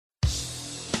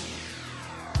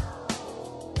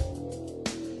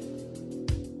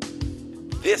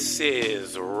This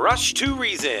is Rush to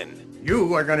Reason.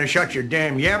 You are going to shut your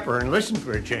damn yapper and listen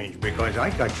for a change because I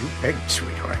got you pegged,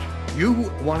 sweetheart. You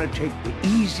want to take the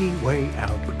easy way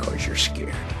out because you're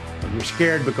scared. And you're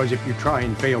scared because if you try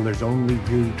and fail, there's only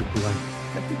you to blame.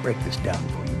 Let me break this down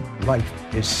for you.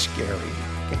 Life is scary.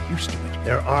 Get used to it.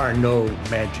 There are no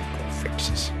magical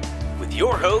fixes. With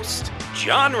your host,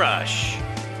 John Rush.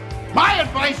 My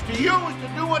advice to you is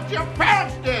to do what your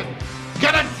parents did.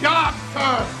 Get a job,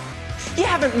 sir. You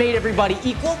haven't made everybody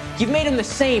equal. You've made them the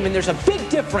same, and there's a big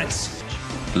difference.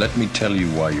 Let me tell you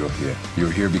why you're here.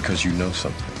 You're here because you know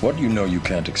something. What you know you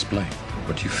can't explain,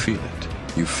 but you feel it.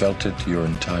 You felt it your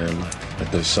entire life, that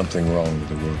there's something wrong with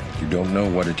the world. You don't know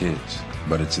what it is,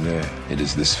 but it's there. It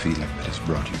is this feeling that has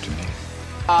brought you to me.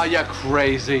 Are you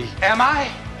crazy? Am I?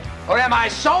 Or am I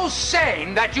so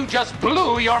sane that you just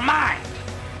blew your mind?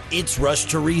 It's Rush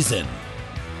to Reason,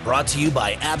 brought to you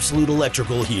by Absolute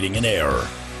Electrical Heating and Air.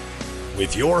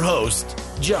 With your host,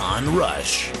 John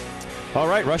Rush. All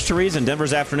right, Rush to Reason,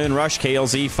 Denver's Afternoon Rush,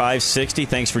 KLZ 560.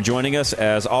 Thanks for joining us.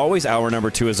 As always, hour number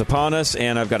 2 is upon us,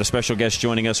 and I've got a special guest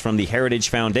joining us from the Heritage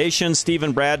Foundation.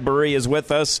 Stephen Bradbury is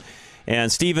with us. And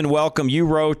Stephen, welcome. You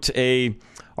wrote a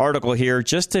article here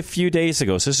just a few days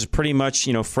ago, so this is pretty much,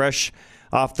 fresh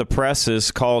off the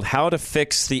presses, called How to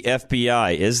Fix the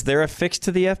FBI. Is there a fix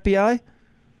to the FBI?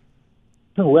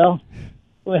 Well,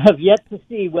 we have yet to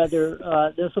see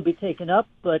whether this will be taken up,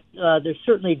 but there's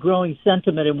certainly growing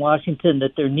sentiment in Washington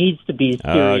that there needs to be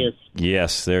serious.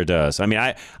 Yes, there does. I mean,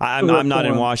 I'm not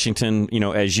in Washington,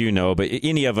 as you know, but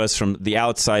any of us from the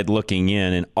outside looking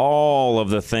in, and all of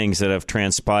the things that have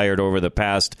transpired over the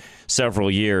past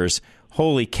several years,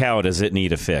 holy cow, does it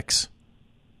need a fix?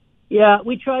 Yeah,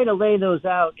 we try to lay those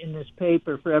out in this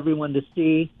paper for everyone to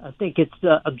see. I think it's,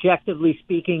 objectively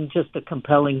speaking, just a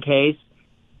compelling case.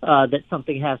 That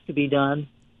something has to be done.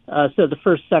 So the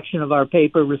first section of our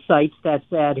paper recites that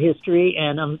sad history,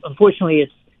 and unfortunately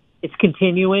it's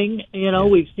continuing.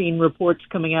 We've seen reports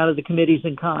coming out of the committees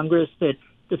in Congress that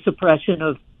the suppression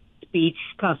of speech,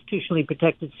 constitutionally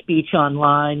protected speech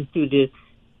online through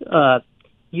the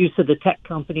use of the tech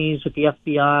companies with the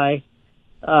FBI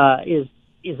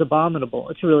is abominable.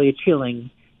 It's really chilling,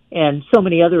 and so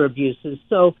many other abuses.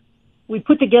 So we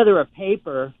put together a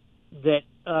paper that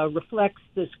reflects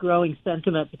this growing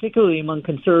sentiment, particularly among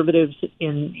conservatives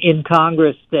in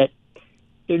Congress, that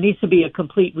there needs to be a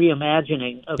complete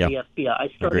reimagining of the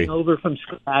FBI, starting over from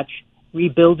scratch,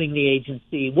 rebuilding the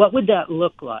agency. What would that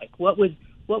look like? What would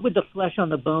the flesh on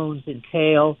the bones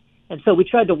entail? And so we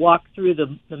tried to walk through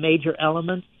the major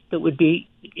elements that would be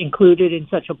included in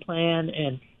such a plan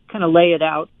and kind of lay it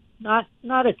out, not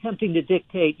attempting to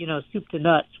dictate, soup to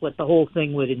nuts what the whole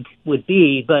thing would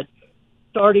be, but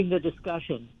starting the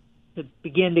discussion to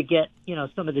begin to get,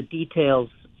 some of the details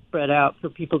spread out for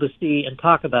people to see and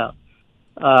talk about.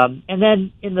 And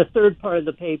then in the third part of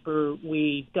the paper,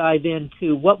 we dive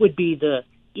into what would be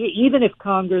even if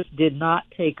Congress did not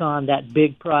take on that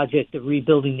big project of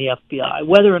rebuilding the FBI,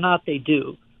 whether or not they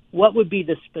do, what would be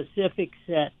the specific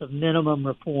set of minimum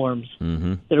reforms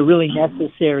that are really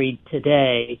necessary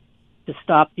today to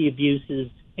stop the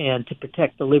abuses and to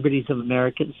protect the liberties of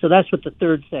Americans. So that's what the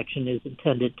third section is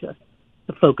intended to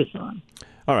focus on.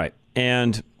 All right.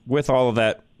 And with all of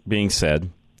that being said,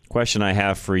 question I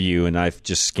have for you, and I've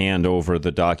just scanned over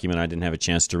the document. I didn't have a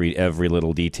chance to read every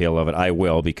little detail of it. I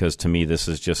will, because to me this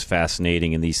is just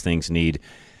fascinating, and these things need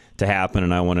to happen,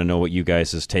 and I want to know what you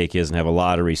guys' take is, and have a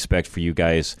lot of respect for you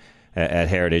guys at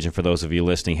Heritage. And for those of you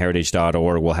listening,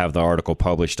 heritage.org, we'll have the article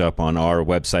published up on our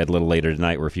website a little later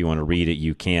tonight, where if you want to read it,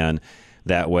 you can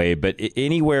that way. But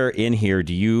anywhere in here,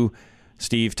 do you,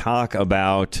 Steve, talk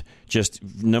about just,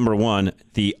 number one,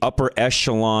 the upper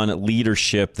echelon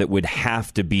leadership that would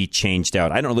have to be changed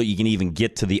out? I don't know that you can even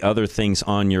get to the other things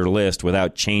on your list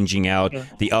without changing out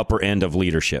the upper end of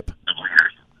leadership.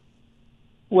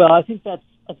 Well, I think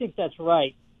that's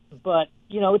right. But,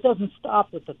 it doesn't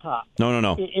stop with the top.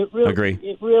 No. It really, Agree.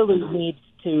 It really needs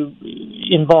to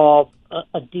involve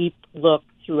a deep look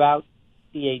throughout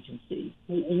the agency.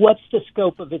 What's the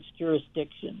scope of its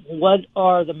jurisdiction? What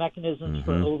are the mechanisms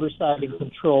for oversight and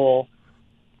control?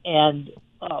 And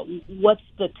what's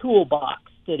the toolbox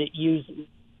that it uses?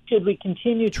 Should we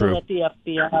continue to let the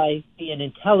FBI be an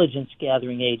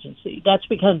intelligence-gathering agency? That's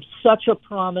become such a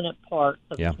prominent part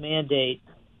of its mandate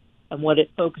and what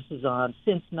it focuses on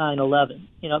since 9/11.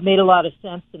 It made a lot of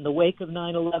sense in the wake of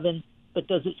 9/11, but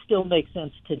does it still make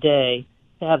sense today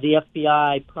to have the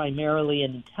FBI primarily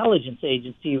an intelligence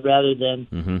agency rather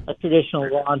than a traditional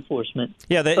law enforcement?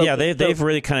 They've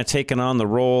really kind of taken on the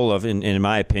role of, in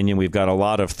my opinion, we've got a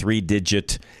lot of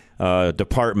three-digit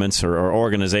departments or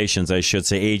organizations, I should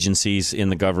say, agencies in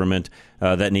the government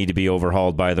that need to be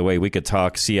overhauled, by the way. We could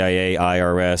talk CIA,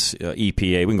 IRS,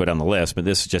 EPA. We can go down the list, but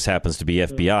this just happens to be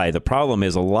FBI. The problem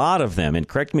is a lot of them, and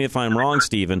correct me if I'm wrong,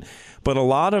 Stephen, but a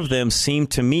lot of them seem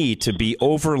to me to be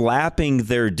overlapping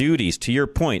their duties. To your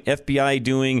point, FBI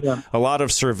doing a lot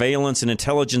of surveillance and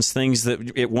intelligence things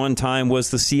that at one time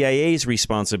was the CIA's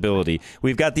responsibility.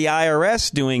 We've got the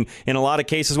IRS doing, in a lot of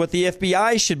cases, what the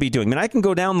FBI should be doing. I mean, I can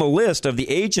go down the list of the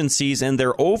agencies and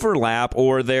their overlap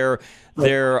or their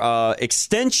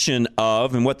extension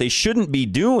of and what they shouldn't be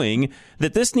doing,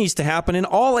 that this needs to happen in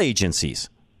all agencies.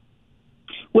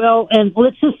 Well, and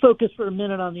let's just focus for a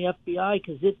minute on the FBI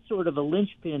because it's sort of a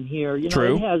linchpin here.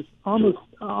 True. It has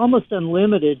almost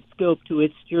unlimited scope to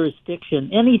its jurisdiction.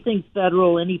 Anything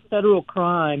federal, any federal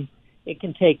crime, it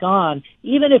can take on,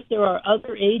 even if there are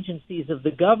other agencies of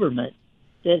the government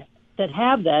that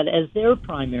have that as their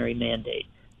primary mandate.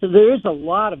 So there is a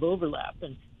lot of overlap.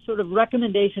 And sort of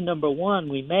recommendation number one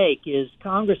we make is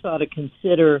Congress ought to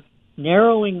consider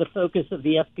narrowing the focus of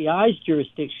the FBI's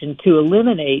jurisdiction to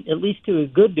eliminate, at least to a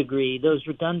good degree, those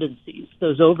redundancies,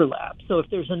 those overlaps. So if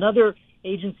there's another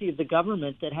agency of the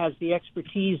government that has the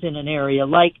expertise in an area,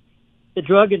 like the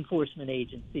Drug Enforcement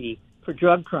Agency for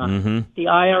drug crimes, the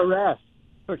IRS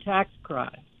for tax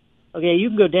crimes, okay, you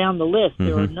can go down the list.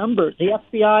 There are a number. The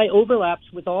FBI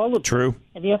overlaps with all of them. True.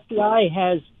 And the FBI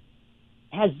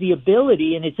has the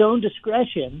ability in its own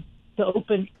discretion to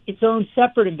open its own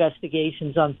separate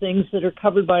investigations on things that are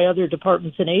covered by other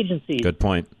departments and agencies. Good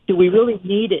point. Do we really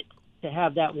need it to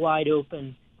have that wide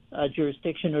open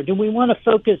jurisdiction, or do we want to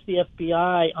focus the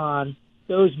FBI on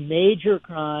those major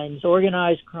crimes,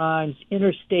 organized crimes,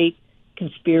 interstate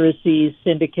conspiracies,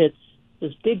 syndicates,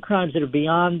 those big crimes that are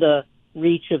beyond the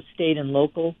reach of state and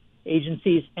local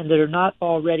agencies and that are not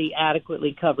already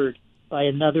adequately covered by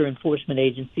another enforcement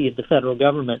agency of the federal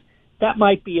government? That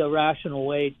might be a rational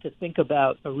way to think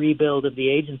about a rebuild of the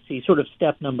agency, sort of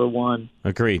step number one.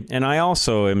 Agree. And I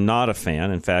also am not a fan.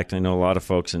 In fact, I know a lot of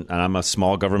folks, and I'm a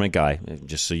small government guy,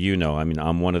 just so you know. I mean,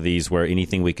 I'm one of these where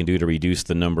anything we can do to reduce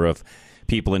the number of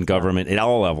people in government at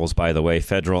all levels, by the way,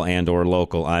 federal and or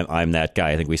local, I'm that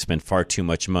guy. I think we spend far too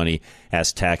much money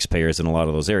as taxpayers in a lot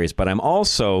of those areas. But I'm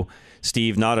also,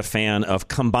 Steve, not a fan of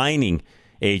combining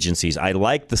agencies. I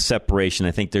like the separation.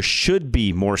 I think there should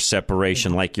be more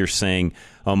separation, like you're saying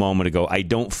a moment ago. I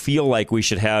don't feel like we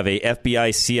should have a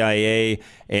FBI, CIA,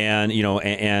 and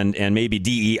and maybe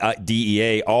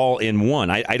DEA all in one.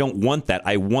 I don't want that.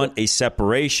 I want a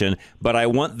separation, but I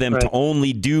want them to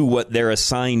only do what their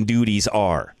assigned duties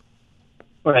are.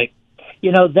 Right.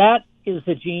 That is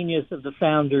the genius of the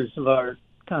founders of our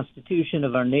Constitution,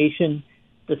 of our nation,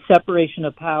 the separation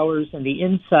of powers and the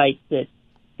insight that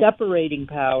separating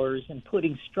powers and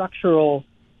putting structural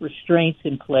restraints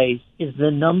in place is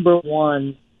the number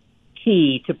one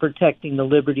key to protecting the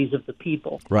liberties of the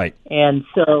people. Right. And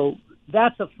so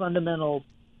that's a fundamental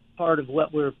part of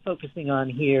what we're focusing on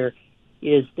here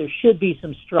is there should be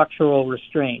some structural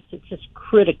restraints. It's just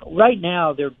critical. Right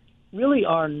now, there really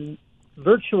are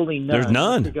virtually none. There's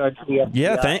none. With regard to the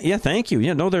FBI. Thank you.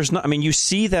 Yeah, no, there's not. I mean, you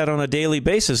see that on a daily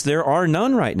basis. There are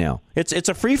none right now. It's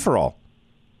a free-for-all.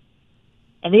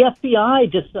 And the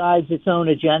FBI decides its own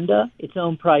agenda, its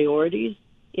own priorities.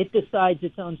 It decides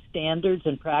its own standards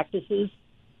and practices,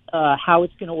 how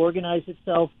it's going to organize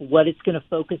itself, what it's going to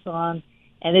focus on.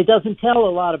 And it doesn't tell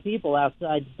a lot of people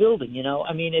outside the building,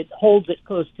 I mean, it holds it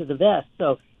close to the vest.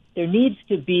 So there needs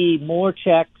to be more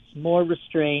checks, more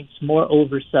restraints, more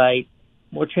oversight,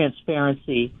 more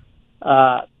transparency.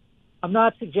 I'm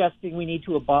not suggesting we need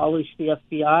to abolish the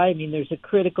FBI. I mean, there's a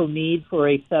critical need for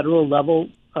a federal level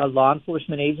law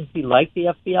enforcement agency like the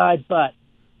FBI, but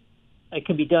it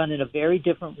can be done in a very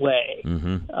different way.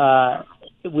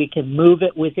 We can move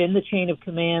it within the chain of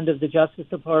command of the Justice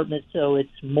Department so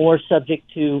it's more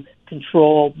subject to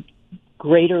control,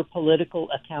 greater political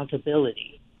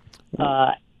accountability,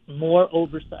 more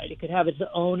oversight. It could have its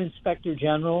own inspector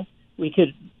general. We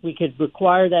could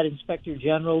require that inspector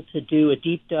general to do a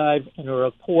deep dive and a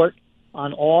report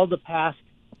on all the past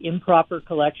improper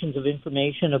collections of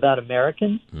information about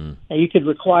Americans. And you could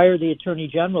require the Attorney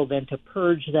General then to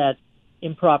purge that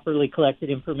improperly collected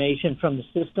information from the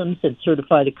systems and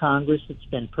certify to Congress it's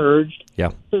been purged. Yeah.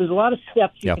 So there's a lot of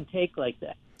steps you can take like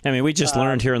that. I mean, we just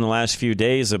learned here in the last few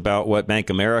days about what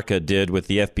Bank of America did with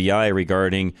the FBI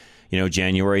regarding,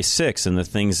 January 6th and the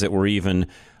things that were even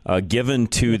given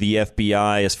to the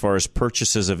FBI as far as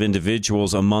purchases of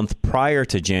individuals a month prior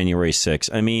to January 6th.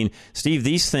 I mean, Steve,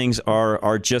 these things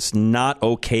are just not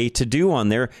okay to do on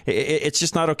there. It's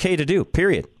just not okay to do,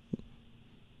 period.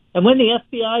 And when the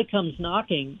FBI comes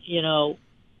knocking,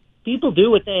 people do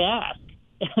what they ask.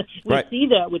 We Right. see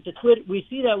that with the Twitter. We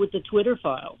see that with the Twitter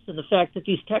files and the fact that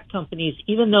these tech companies,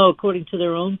 even though according to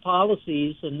their own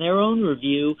policies and their own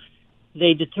review,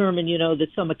 they determine, that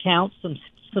some accounts, some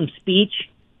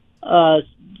speech,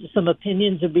 some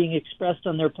opinions are being expressed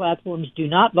on their platforms do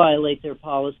not violate their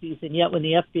policies, and yet when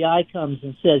the FBI comes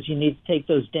and says you need to take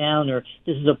those down or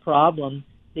this is a problem,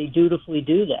 they dutifully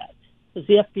do that because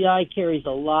the FBI carries a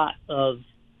lot of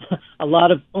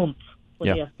oomph.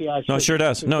 Yeah. No, it sure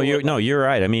does. No, you're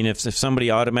right. I mean, if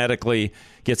somebody automatically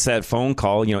gets that phone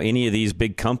call, any of these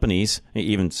big companies,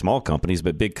 even small companies,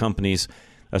 but big companies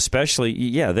especially,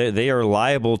 they are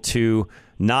liable to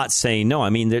not say no.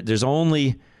 I mean, there's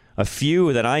only a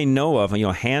few that I know of,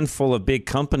 a handful of big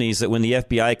companies that when the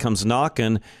FBI comes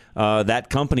knocking, that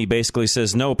company basically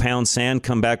says, no, pound sand,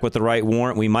 come back with the right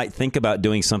warrant. We might think about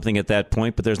doing something at that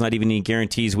point, but there's not even any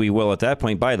guarantees we will at that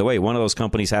point. By the way, one of those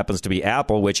companies happens to be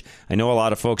Apple, which I know a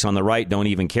lot of folks on the right don't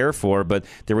even care for, but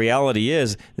the reality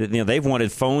is that they've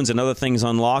wanted phones and other things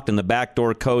unlocked and the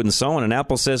backdoor code and so on, and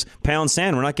Apple says, pound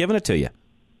sand, we're not giving it to you.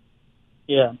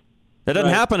 Yeah. That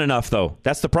doesn't happen enough, though.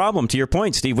 That's the problem. To your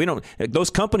point, Steve, those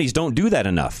companies don't do that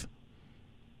enough.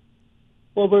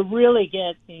 Well, we're really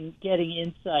getting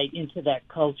insight into that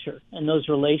culture and those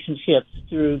relationships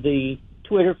through the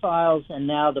Twitter files and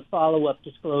now the follow-up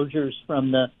disclosures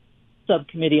from the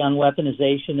Subcommittee on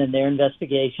Weaponization and their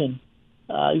investigation.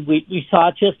 We saw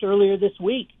it just earlier this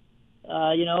week.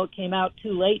 It came out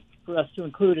too late for us to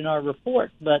include in our report,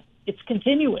 but it's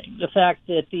continuing. The fact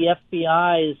that the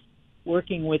FBI is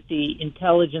working with the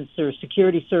intelligence or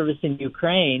security service in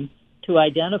Ukraine to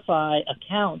identify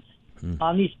accounts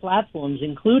on these platforms,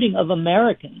 including of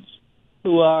Americans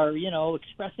who are,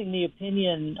 expressing the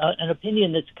opinion, an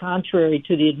opinion that's contrary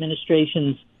to the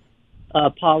administration's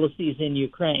policies in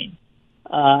Ukraine.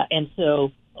 And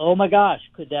so, oh my gosh,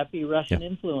 could that be Russian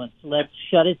influence? Let's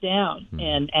shut it down.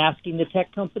 And asking the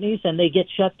tech companies, and they get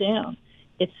shut down.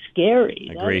 It's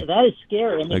scary. That is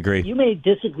scary. I mean, Agree. You may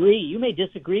disagree. You may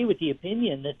disagree with the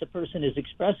opinion that the person is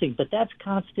expressing, but that's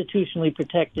constitutionally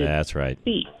protected. That's right.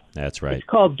 Speech. That's right. It's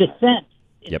called dissent.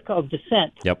 It's Yep. called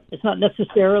dissent. Yep. It's not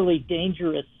necessarily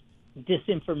dangerous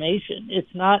disinformation.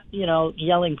 It's not,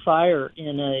 yelling fire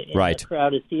in a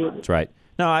crowded theater. That's right.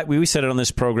 No, we said it on this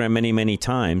program many, many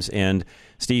times. And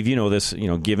Steve, you know this,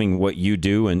 giving what you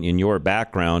do and in your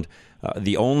background,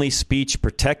 the only speech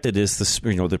protected is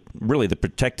the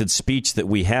protected speech that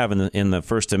we have in the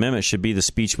First Amendment should be the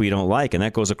speech we don't like, and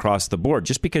that goes across the board.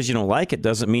 Just because you don't like it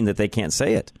doesn't mean that they can't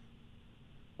say it.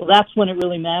 Well, that's when it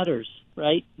really matters,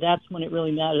 right? That's when it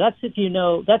really matters. That's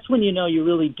when you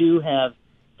really do have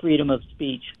freedom of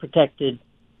speech, protection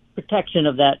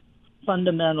of that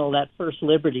fundamental, that first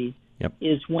liberty. Yep.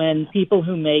 Is when people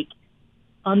who make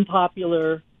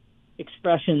unpopular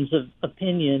expressions of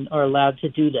opinion are allowed to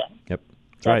do that. Yep.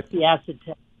 That's right. Right. The acid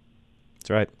test. That's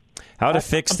right. How to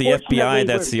fix the FBI.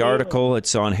 That's the article.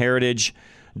 It's on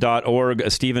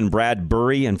heritage.org. Stephen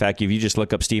Bradbury. In fact, if you just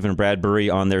look up Stephen Bradbury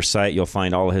on their site, you'll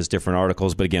find all of his different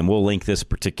articles. But again, we'll link this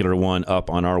particular one up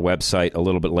on our website a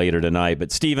little bit later tonight.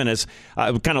 But Stephen, is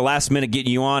kind of last minute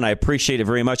getting you on. I appreciate it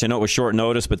very much. I know it was short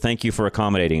notice, but thank you for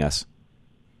accommodating us.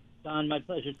 Don, my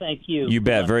pleasure. Thank you. You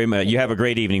bet. Very much. You have a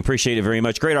great evening. Appreciate it very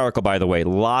much. Great article, by the way. A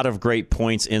lot of great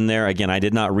points in there. Again, I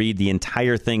did not read the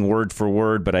entire thing word for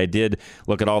word, but I did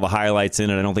look at all the highlights in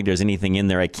it. I don't think there's anything in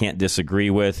there I can't disagree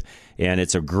with. And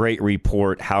it's a great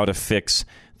report, How to Fix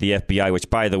the FBI, which,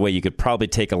 by the way, you could probably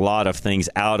take a lot of things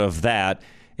out of that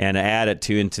and add it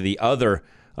into the other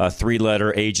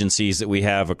three-letter agencies that we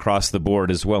have across the board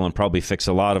as well, and probably fix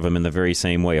a lot of them in the very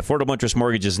same way. Affordable Interest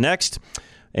Mortgage is next.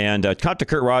 And talk to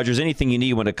Kurt Rogers. Anything you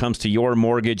need when it comes to your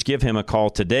mortgage, give him a call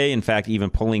today. In fact, even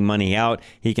pulling money out,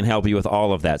 he can help you with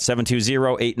all of that.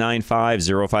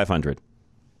 720-895-0500.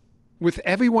 With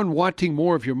everyone wanting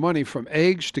more of your money, from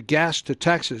eggs to gas to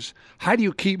taxes, how do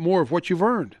you keep more of what you've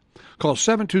earned? Call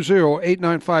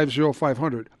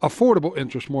 720-895-0500, Affordable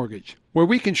Interest Mortgage, where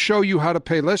we can show you how to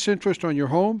pay less interest on your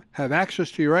home, have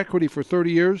access to your equity for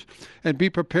 30 years, and be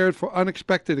prepared for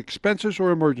unexpected expenses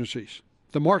or emergencies.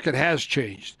 The market has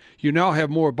changed. You now have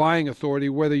more buying authority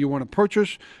whether you want to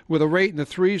purchase with a rate in the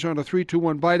threes on a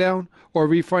 3-2-1 buy-down or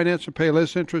refinance and pay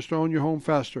less interest to own your home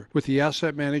faster with the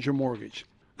Asset Manager Mortgage.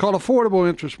 Call Affordable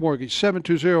Interest Mortgage,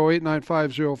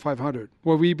 720-895-0500,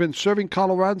 where we've been serving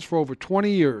Coloradans for over 20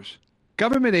 years.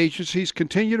 Government agencies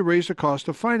continue to raise the cost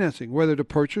of financing, whether to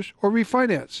purchase or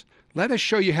refinance. Let us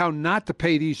show you how not to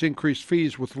pay these increased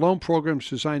fees with loan programs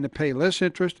designed to pay less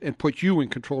interest and put you in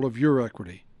control of your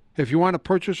equity. If you want to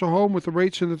purchase a home with the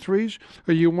rates in the threes,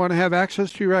 or you want to have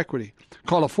access to your equity,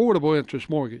 call Affordable Interest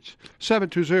Mortgage,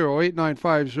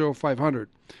 720-895-0500.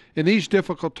 In these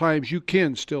difficult times, you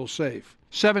can still save.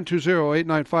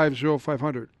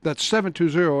 720-895-0500. That's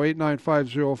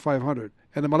 720-895-0500.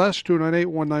 And MLS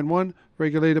 298191,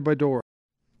 regulated by DORA.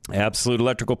 Absolute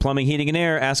Electrical Plumbing, Heating, and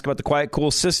Air. Ask about the Quiet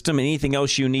Cool system and anything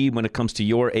else you need when it comes to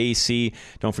your AC.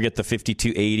 Don't forget the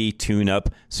 5280 tune-up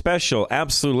special.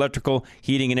 Absolute Electrical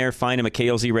Heating and Air. Find them at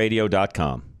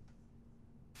klzradio.com.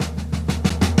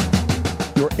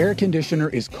 Your air conditioner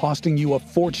is costing you a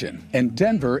fortune, and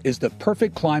Denver is the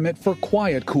perfect climate for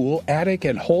quiet, cool attic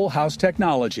and whole house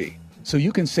technology, so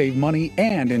you can save money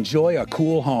and enjoy a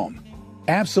cool home.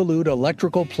 Absolute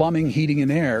Electrical Plumbing, Heating,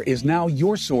 and Air is now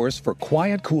your source for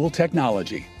quiet, cool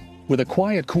technology. With a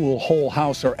quiet, cool whole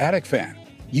house or attic fan,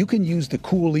 you can use the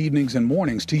cool evenings and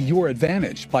mornings to your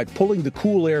advantage by pulling the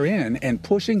cool air in and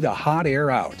pushing the hot air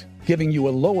out, giving you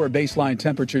a lower baseline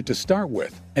temperature to start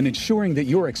with and ensuring that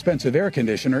your expensive air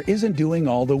conditioner isn't doing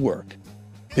all the work.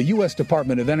 The U.S.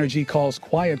 Department of Energy calls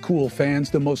quiet, cool fans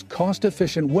the most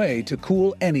cost-efficient way to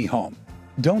cool any home.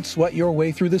 Don't sweat your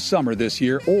way through the summer this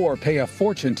year or pay a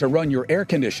fortune to run your air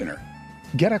conditioner.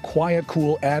 Get a quiet,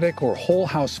 cool attic or whole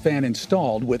house fan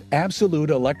installed with Absolute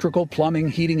Electrical Plumbing,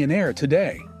 Heating, and Air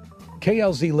today.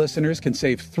 KLZ listeners can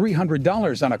save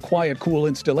 $300 on a quiet, cool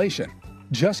installation.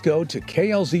 Just go to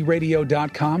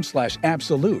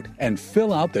klzradio.com/absolute and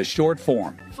fill out the short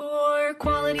form. For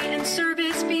quality and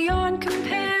service beyond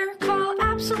compare, call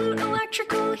Absolute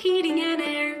Electrical Heating and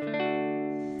Air.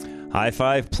 High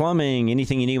Five Plumbing.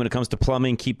 Anything you need when it comes to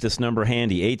plumbing, keep this number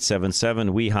handy.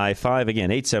 877-WE-HIGH-FIVE.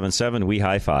 Again,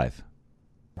 877-WE-HIGH-FIVE.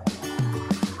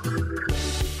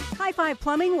 High Five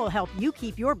Plumbing will help you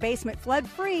keep your basement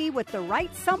flood-free with the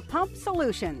right sump pump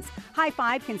solutions. High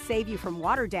Five can save you from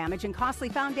water damage and costly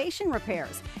foundation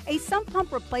repairs. A sump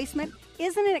pump replacement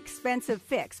isn't an expensive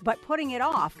fix, but putting it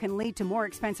off can lead to more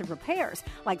expensive repairs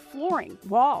like flooring,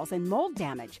 walls, and mold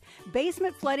damage.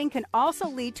 Basement flooding can also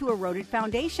lead to eroded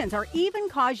foundations or even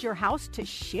cause your house to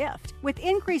shift. With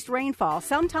increased rainfall,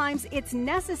 sometimes it's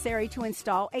necessary to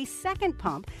install a second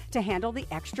pump to handle the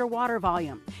extra water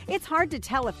volume. It's hard to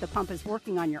tell if the pump is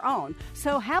working on your own,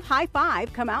 so have High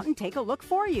Five come out and take a look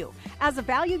for you. As a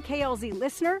valued KLZ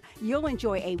listener, you'll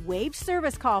enjoy a waived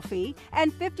service call fee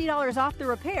and $50 off the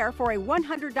repair for a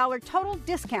 $100 total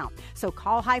discount. So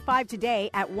call High Five today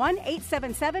at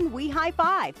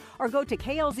 1-877-WE-HIGH-FIVE or go to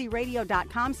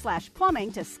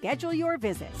klzradio.com/plumbing to schedule your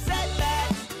visit.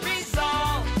 Setbacks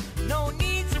resolved. No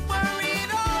need to worry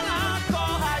at all. I'll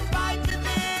call High Five to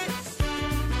this.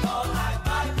 Call High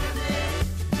Five to this.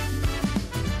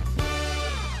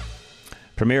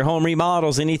 Premier Home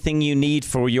Remodels, anything you need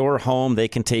for your home, they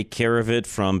can take care of it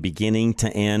from beginning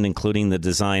to end, including the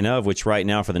design of, which right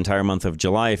now for the entire month of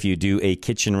July, if you do a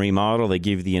kitchen remodel, they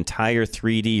give you the entire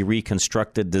 3D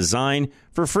reconstructed design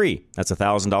for free. That's a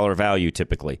 $1,000 value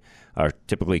typically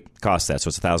costs that, so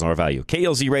it's a $1,000 value.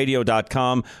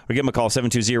 klzradio.com or give them a call,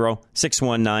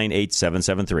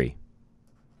 720-619-8773.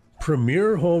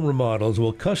 Premier Home Remodels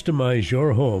will customize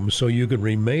your home so you can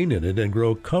remain in it and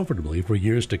grow comfortably for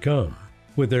years to come.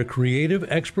 With their creative,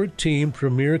 expert team,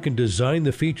 Premier can design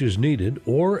the features needed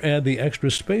or add the extra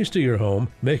space to your home,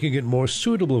 making it more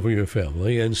suitable for your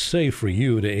family and safe for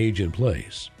you to age in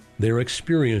place. They're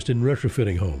experienced in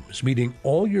retrofitting homes, meeting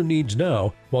all your needs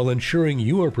now while ensuring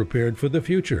you are prepared for the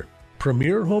future.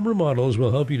 Premier Home Remodels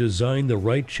will help you design the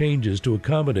right changes to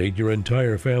accommodate your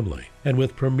entire family. And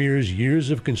with Premier's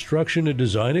years of construction and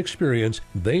design experience,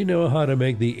 they know how to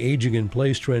make the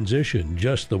aging-in-place transition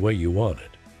just the way you want it.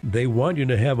 They want you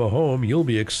to have a home you'll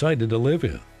be excited to live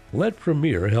in. Let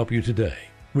Premier help you today.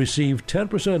 Receive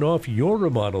 10% off your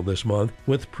remodel this month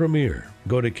with Premier.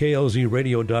 Go to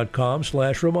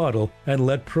klzradio.com/remodel and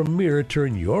let Premier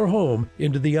turn your home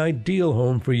into the ideal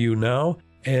home for you now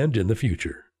and in the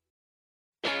future.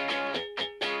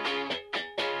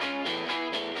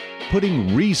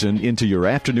 Putting reason into your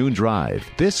afternoon drive.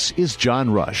 This is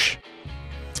John Rush.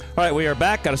 All right, we are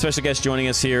back. Got a special guest joining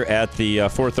us here at the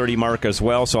 4:30 mark as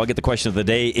well. So I'll get the question of the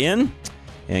day in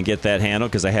and get that handled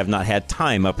because I have not had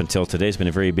time up until today. It's been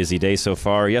a very busy day so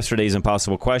far. Yesterday's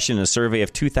impossible question, a survey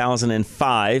of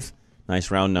 2005,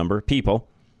 nice round number, people.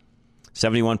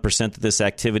 71% of this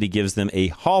activity gives them a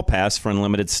hall pass for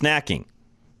unlimited snacking.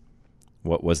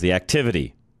 What was the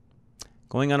activity?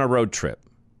 Going on a road trip.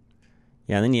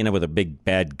 Yeah, and then you end up with a big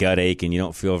bad gut ache and you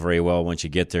don't feel very well once you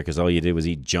get there because all you did was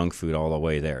eat junk food all the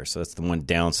way there. So that's the one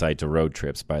downside to road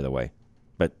trips, by the way.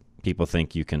 But people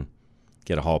think you can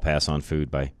get a hall pass on food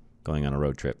by going on a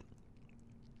road trip.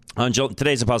 On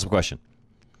today's impossible question,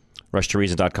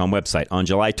 RushToReason.com website. On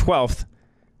July 12th,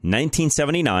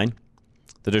 1979,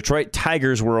 the Detroit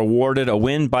Tigers were awarded a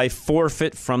win by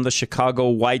forfeit from the Chicago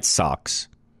White Sox.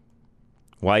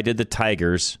 Why did the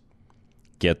Tigers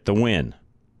get the win?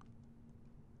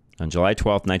 On July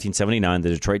 12th, 1979, the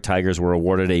Detroit Tigers were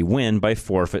awarded a win by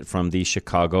forfeit from the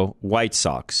Chicago White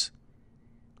Sox.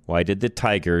 Why did the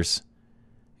Tigers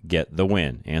get the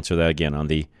win? Answer that again on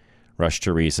the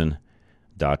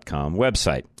RushToReason.com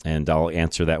website. And I'll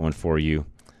answer that one for you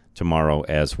tomorrow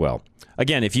as well.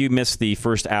 Again, if you missed the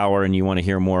first hour and you want to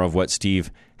hear more of what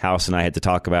Steve House and I had to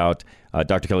talk about,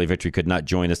 Dr. Kelly Victory could not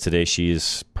join us today.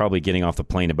 She's probably getting off the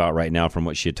plane about right now from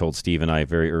what she had told Steve and I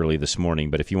very early this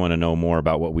morning. But if you want to know more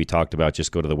about what we talked about,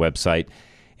 just go to the website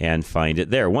and find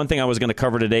it there. One thing I was going to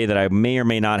cover today that I may or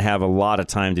may not have a lot of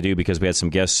time to do because we had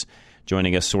some guests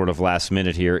joining us sort of last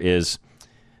minute here is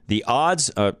the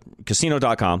odds.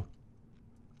 Casino.com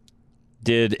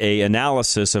did an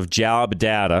analysis of job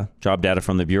data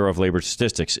from the Bureau of Labor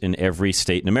Statistics in every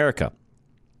state in America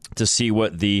to see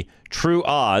what the true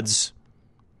odds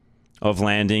of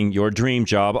landing your dream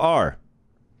job are.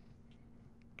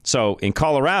 So in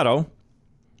Colorado,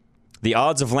 the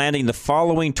odds of landing the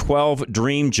following 12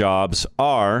 dream jobs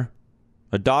are: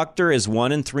 a doctor is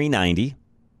 1 in 390,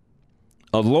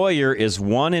 a lawyer is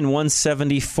 1 in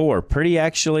 174. Pretty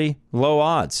actually low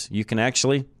odds. You can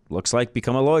actually, looks like,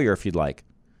 become a lawyer if you'd like.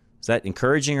 Is that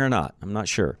encouraging or not? I'm not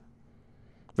sure.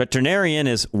 Veterinarian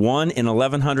is 1 in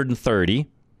 1130.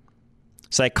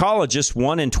 Psychologist,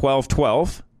 1 in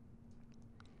 1212.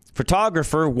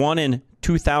 Photographer, 1 in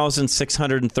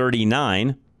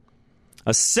 2,639.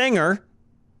 A singer,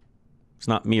 it's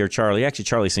not me or Charlie. Actually,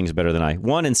 Charlie sings better than I.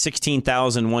 1 in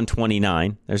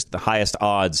 16,129. There's the highest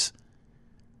odds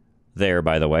there,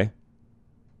 by the way.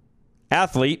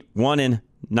 Athlete, 1 in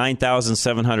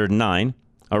 9,709.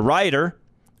 A writer,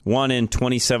 1 in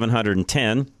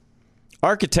 2,710.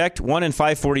 Architect, 1 in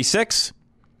 546.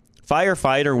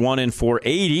 Firefighter, 1 in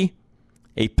 480.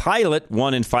 A pilot,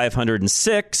 1 in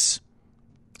 506.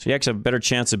 So you actually have a better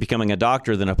chance of becoming a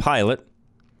doctor than a pilot.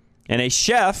 And a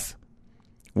chef,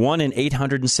 1 in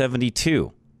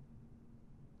 872.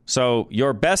 So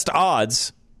your best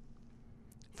odds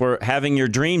for having your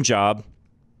dream job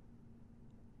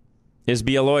is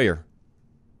be a lawyer.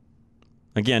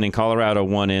 Again, in Colorado,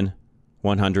 1 in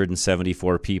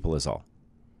 174 people is all.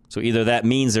 So either that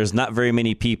means there's not very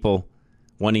many people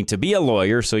wanting to be a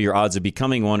lawyer, so your odds of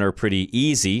becoming one are pretty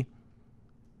easy.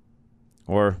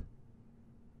 Or,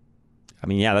 I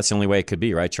mean, yeah, that's the only way it could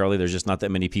be, right, Charlie? There's just not that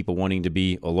many people wanting to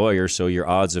be a lawyer, so your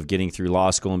odds of getting through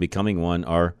law school and becoming one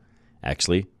are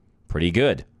actually pretty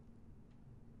good.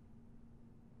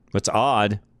 What's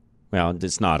odd? Well,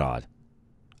 it's not odd.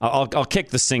 I'll kick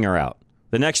the singer out.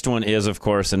 The next one is, of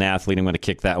course, an athlete. I'm going to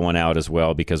kick that one out as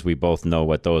well because we both know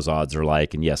what those odds are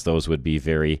like. And yes, those would be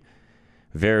very,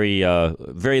 very,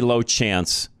 very low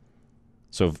chance.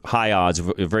 So high odds,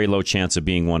 very low chance of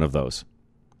being one of those.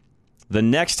 The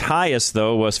next highest,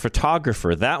 though, was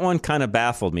photographer. That one kind of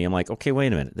baffled me. I'm like, okay,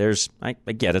 wait a minute. I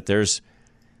get it. There's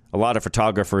a lot of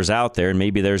photographers out there, and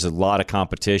maybe there's a lot of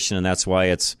competition, and that's why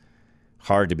it's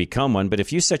hard to become one. But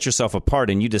if you set yourself apart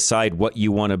and you decide what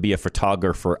you want to be a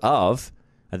photographer of,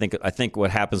 I think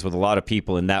what happens with a lot of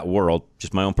people in that world,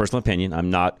 just my own personal opinion,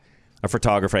 I'm not a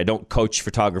photographer. I don't coach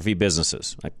photography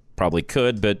businesses. I probably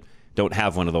could, but don't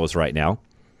have one of those right now.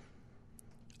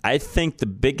 I think the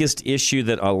biggest issue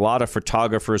that a lot of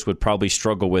photographers would probably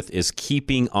struggle with is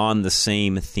keeping on the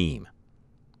same theme.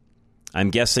 I'm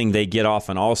guessing they get off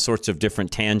on all sorts of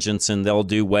different tangents, and they'll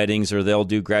do weddings, or they'll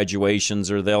do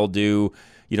graduations, or they'll do,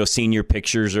 senior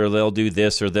pictures, or they'll do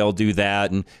this, or they'll do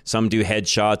that, and some do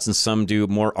headshots, and some do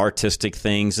more artistic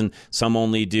things, and some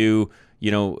only do,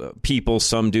 people,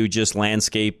 some do just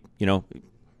landscape,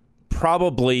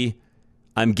 Probably,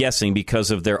 I'm guessing, because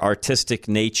of their artistic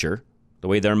nature, the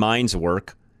way their minds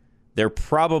work, they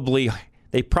probably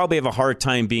have a hard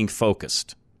time being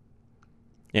focused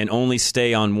and only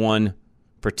stay on one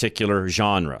particular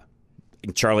genre.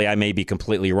 Charlie, I may be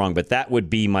completely wrong, but that would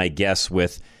be my guess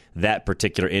with that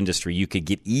particular industry. You could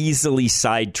get easily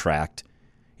sidetracked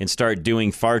and start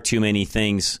doing far too many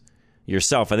things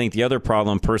yourself. I think the other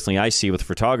problem personally I see with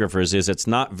photographers is it's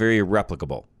not very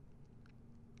replicable.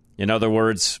 In other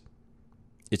words,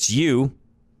 it's you,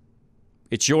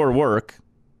 it's your work,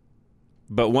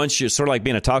 but once you're sort of like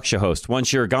being a talk show host,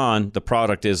 once you're gone, the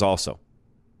product is also.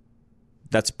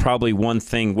 That's probably one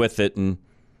thing with it, and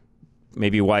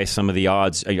maybe why some of the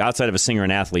odds outside of a singer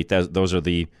and athlete, those are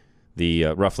the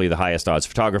roughly the highest odds.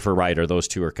 Photographer, writer, those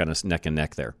two are kind of neck and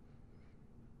neck there.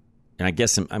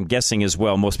 And I'm guessing as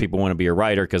well, most people want to be a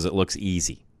writer because it looks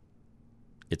easy.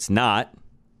 It's not.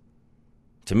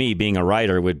 to me, being a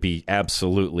writer would be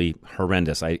absolutely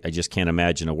horrendous. I just can't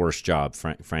imagine a worse job,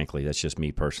 frankly. That's just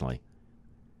me personally.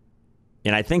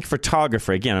 And I think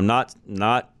photographer, again, I'm not,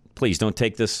 please don't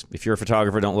take this, if you're a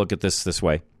photographer, don't look at this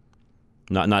way.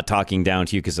 Not talking down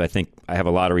to you, because I think I have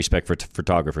a lot of respect for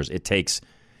photographers. It takes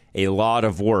a lot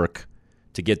of work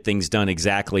to get things done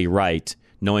exactly right,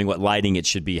 knowing what lighting it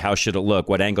should be, how should it look,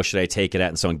 what angle should I take it at,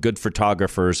 and so on. Good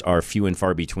photographers are few and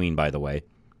far between, by the way.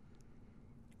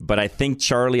 But I think,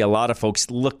 Charlie, a lot of folks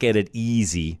look at it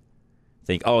easy,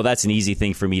 think, oh, that's an easy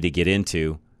thing for me to get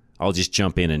into. I'll just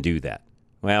jump in and do that.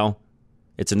 Well,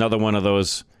 it's another one of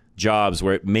those jobs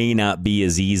where it may not be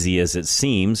as easy as it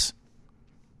seems.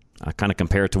 I kind of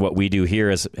compare it to what we do here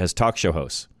as talk show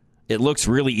hosts. It looks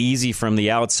really easy from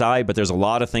the outside, but there's a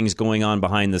lot of things going on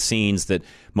behind the scenes that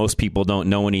most people don't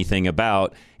know anything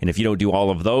about. And if you don't do all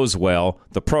of those well,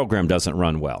 the program doesn't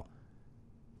run well.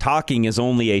 Talking is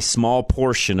only a small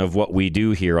portion of what we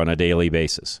do here on a daily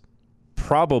basis.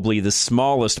 Probably the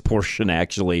smallest portion,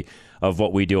 actually, of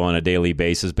what we do on a daily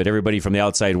basis. But everybody from the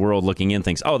outside world looking in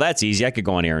thinks, oh, that's easy. I could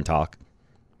go on air and talk.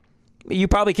 You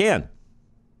probably can.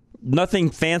 Nothing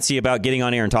fancy about getting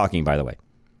on air and talking, by the way.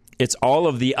 It's all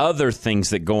of the other things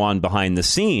that go on behind the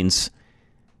scenes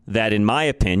that, in my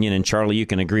opinion, and Charlie, you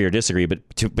can agree or disagree,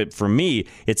 but for me,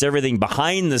 it's everything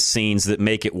behind the scenes that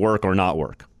make it work or not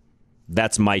work.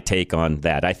 That's my take on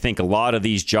that. I think a lot of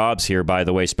these jobs here, by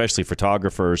the way, especially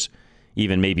photographers,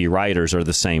 even maybe writers, are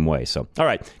the same way. So, all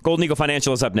right, Golden Eagle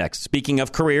Financial is up next. Speaking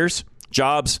of careers,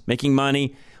 jobs, making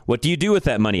money, what do you do with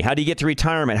that money? How do you get to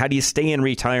retirement? How do you stay in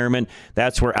retirement?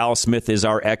 That's where Al Smith is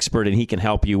our expert, and he can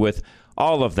help you with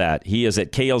all of that. He is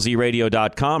at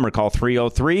klzradio.com or call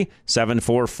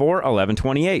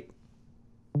 303-744-1128.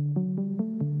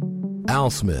 Al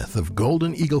Smith of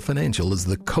Golden Eagle Financial is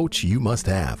the coach you must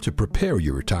have to prepare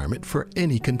your retirement for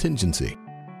any contingency.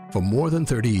 For more than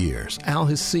 30 years, Al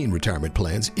has seen retirement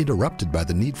plans interrupted by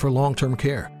the need for long-term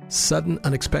care, sudden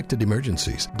unexpected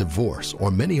emergencies, divorce,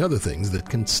 or many other things that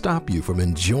can stop you from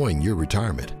enjoying your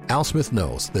retirement. Al Smith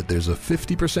knows that there's a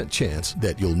 50% chance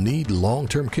that you'll need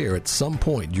long-term care at some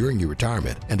point during your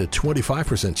retirement, and a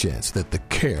 25% chance that the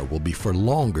care will be for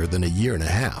longer than a year and a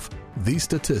half. These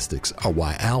statistics are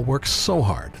why Al works so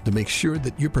hard to make sure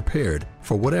that you're prepared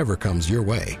for whatever comes your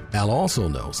way. Al also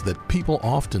knows that people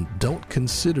often don't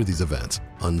consider these events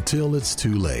until it's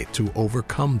too late to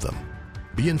overcome them.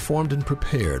 Be informed and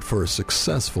prepared for a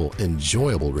successful,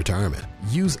 enjoyable retirement.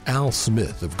 Use Al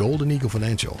Smith of Golden Eagle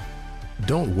Financial.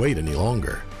 Don't wait any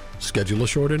longer. Schedule a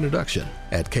short introduction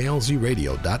at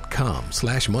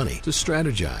klzradio.com/money to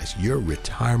strategize your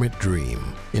retirement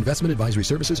dream. Investment advisory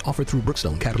services offered through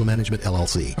Brookstone Capital Management,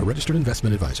 LLC, a registered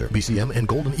investment advisor. BCM and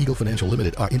Golden Eagle Financial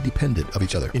Limited are independent of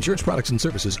each other. Insurance products and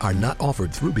services are not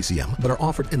offered through BCM, but are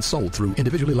offered and sold through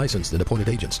individually licensed and appointed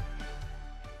agents.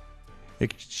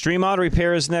 Extreme Auto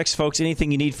Repair is next, folks.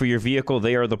 Anything you need for your vehicle,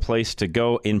 they are the place to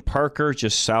go in Parker,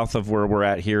 just south of where we're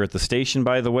at here at the station,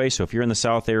 by the way. So if you're in the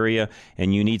south area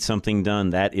and you need something done,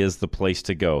 that is the place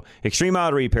to go. Extreme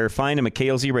Auto Repair. Find them at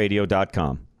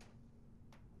klzradio.com.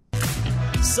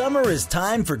 Summer is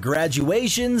time for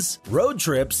graduations, road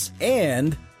trips,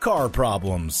 and car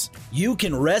problems. You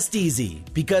can rest easy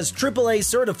because AAA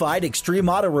certified Extreme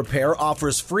Auto Repair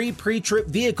offers free pre-trip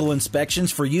vehicle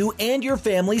inspections for you and your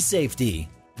family's safety.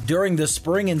 During the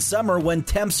spring and summer when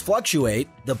temps fluctuate,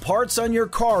 the parts on your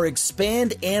car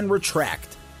expand and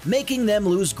retract, making them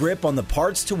lose grip on the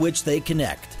parts to which they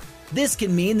connect. This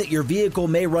can mean that your vehicle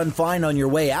may run fine on your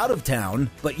way out of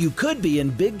town, but you could be in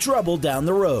big trouble down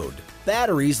the road.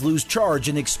 Batteries lose charge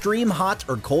in extreme hot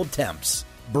or cold temps.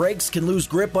 Brakes can lose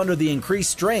grip under the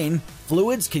increased strain,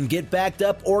 fluids can get backed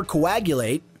up or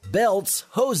coagulate, belts,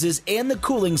 hoses, and the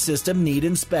cooling system need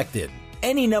inspected.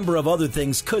 Any number of other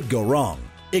things could go wrong.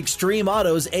 Extreme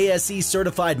Auto's ASE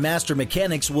certified master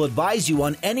mechanics will advise you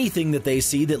on anything that they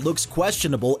see that looks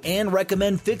questionable and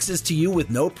recommend fixes to you with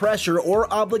no pressure or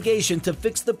obligation to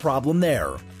fix the problem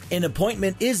there. An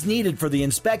appointment is needed for the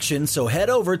inspection, so head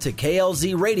over to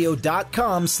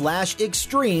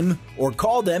klzradio.com/extreme or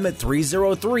call them at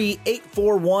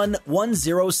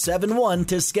 303-841-1071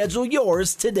 to schedule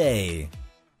yours today.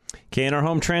 K&R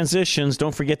Home Transitions,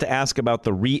 don't forget to ask about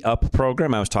the Re-Up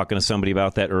program. I was talking to somebody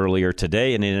about that earlier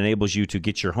today, and it enables you to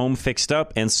get your home fixed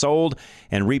up and sold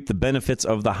and reap the benefits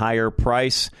of the higher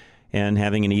price and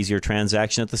having an easier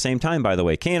transaction at the same time, by the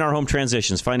way. K&R Home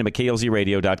Transitions, find them at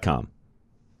klzradio.com.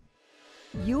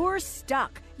 You're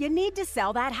stuck. You need to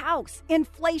sell that house.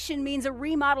 Inflation means a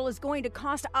remodel is going to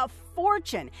cost a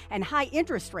fortune, and high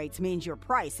interest rates means your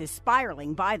price is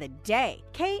spiraling by the day.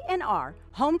 K&R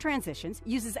Home Transitions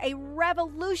uses a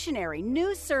revolutionary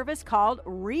new service called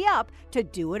Re-Up to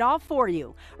do it all for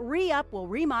you. Re-Up will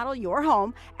remodel your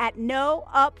home at no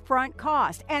upfront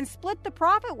cost and split the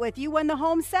profit with you when the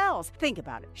home sells. Think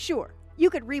about it. Sure, you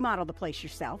could remodel the place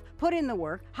yourself, put in the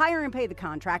work, hire and pay the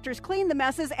contractors, clean the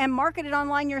messes, and market it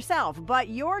online yourself. But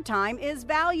your time is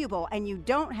valuable, and you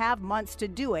don't have months to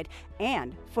do it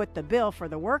and foot the bill for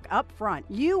the work up front.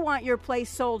 You want your place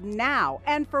sold now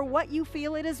and for what you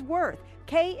feel it is worth.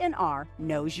 K&R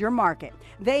knows your market.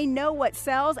 They know what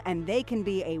sells, and they can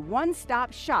be a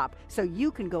one-stop shop so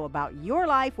you can go about your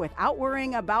life without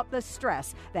worrying about the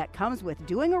stress that comes with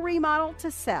doing a remodel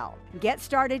to sell. Get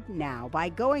started now by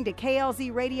going to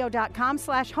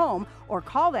klzradio.com/home or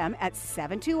call them at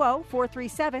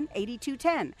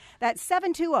 720-437-8210. That's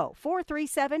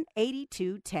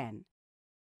 720-437-8210.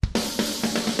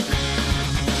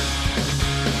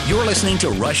 You're listening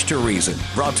to Rush to Reason,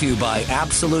 brought to you by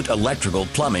Absolute Electrical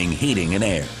Plumbing, Heating, and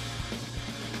Air.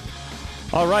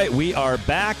 All right, we are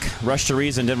back. Rush to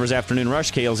Reason, Denver's Afternoon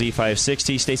Rush, KLZ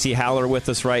 560. Stacey Haller with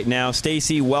us right now.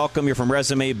 Stacey, welcome. You're from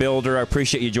Resume Builder. I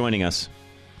appreciate you joining us.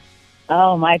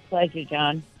 Oh, my pleasure,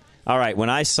 John. All right, when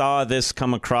I saw this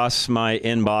come across my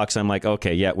inbox, I'm like,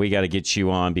 okay, yeah, we got to get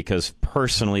you on, because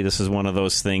personally, this is one of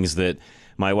those things that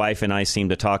my wife and I seem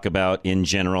to talk about in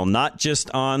general, not just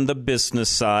on the business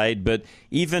side, but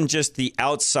even just the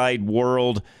outside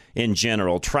world in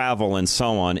general, travel and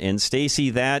so on. And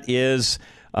Stacey, that is,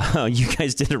 you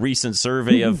guys did a recent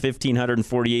survey of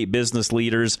 1,548 business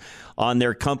leaders on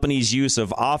their company's use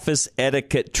of office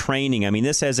etiquette training. I mean,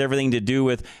 this has everything to do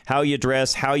with how you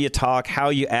dress, how you talk, how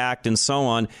you act, and so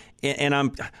on.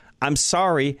 And I'm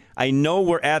sorry, I know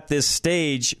we're at this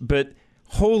stage, but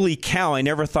holy cow, I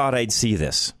never thought I'd see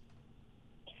this.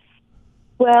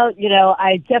 Well,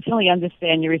 I definitely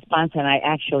understand your response, and I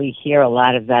actually hear a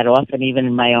lot of that often, even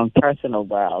in my own personal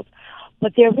world.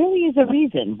 But there really is a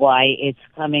reason why it's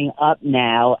coming up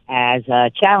now as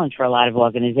a challenge for a lot of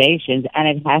organizations, and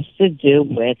it has to do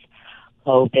with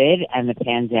COVID and the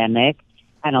pandemic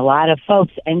and a lot of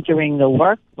folks entering the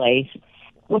workplace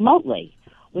remotely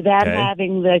without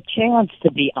having the chance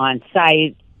to be on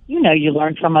site. You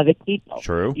learn from other people.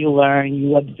 True. You learn,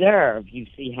 you observe, you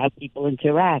see how people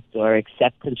interact or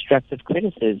accept constructive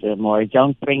criticism or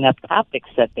don't bring up topics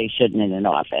that they shouldn't in an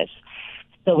office.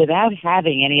 So without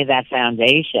having any of that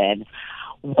foundation,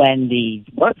 when the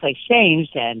workplace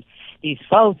changed and these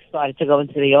folks started to go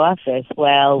into the office,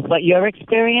 well, what you're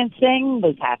experiencing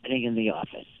was happening in the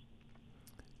office.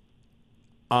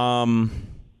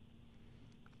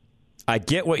 I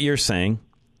get what you're saying.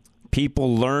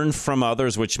 People learn from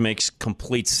others, which makes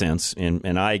complete sense,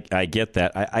 and I get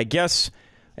that. I guess,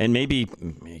 and maybe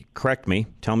correct me,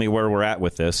 tell me where we're at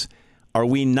with this. Are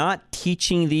we not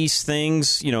teaching these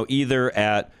things, either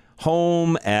at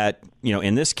home, at,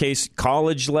 in this case,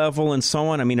 college level and so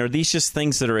on? I mean, are these just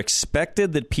things that are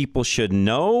expected that people should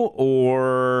know,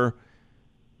 or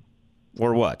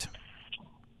what?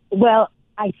 Well,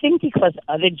 I think because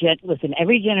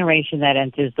every generation that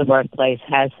enters the workplace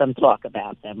has some talk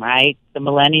about them, right? The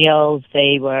millennials,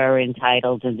 they were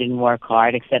entitled and didn't work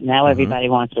hard, except now everybody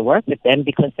wants to work with them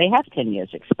because they have 10 years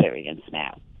experience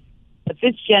now. But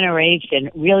this generation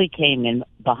really came in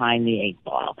behind the eight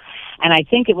ball. And I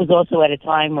think it was also at a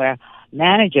time where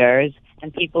managers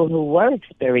and people who were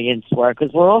experienced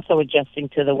workers were also adjusting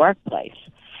to the workplace.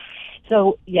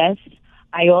 So, yes,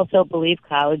 I also believe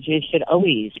colleges should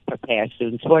always prepare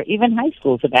students, or even high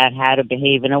schools, about how to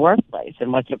behave in a workplace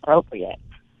and what's appropriate.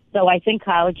 So I think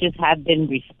colleges have been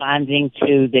responding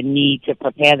to the need to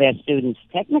prepare their students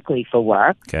technically for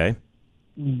work. Okay.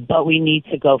 But we need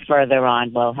to go further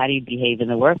on, well, how do you behave in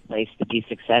the workplace to be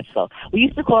successful? We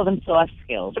used to call them soft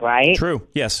skills, right? True.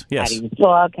 Yes. How do you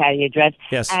talk? How do you dress?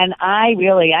 Yes. And I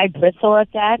bristle at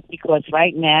that because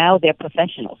right now they're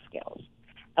professional skills.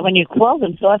 And when you call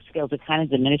them soft skills, it kind of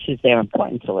diminishes their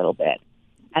importance a little bit.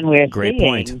 And we're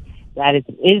seeing that it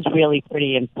is really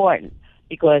pretty important,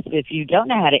 because if you don't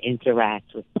know how to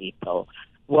interact with people,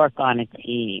 work on a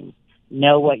team,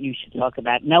 know what you should talk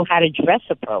about, know how to dress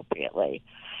appropriately,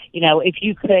 if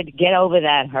you could get over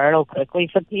that hurdle quickly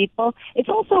for people, it's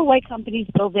also why companies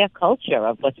build their culture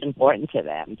of what's important to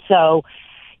them. So,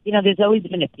 there's always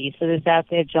been a piece of this out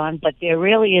there, John, but there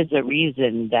really is a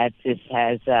reason that this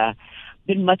has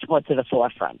been much more to the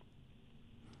forefront.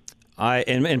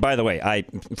 And by the way, I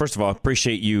first of all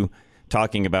appreciate you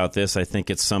talking about this. I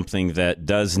think it's something that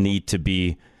does need to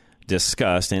be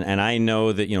discussed, and I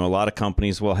know that, a lot of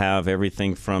companies will have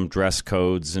everything from dress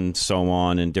codes and so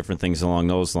on and different things along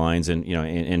those lines. And,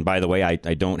 and by the way, I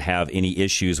don't have any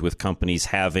issues with companies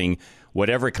having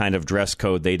whatever kind of dress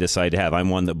code they decide to have. I'm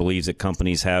one that believes that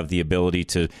companies have the ability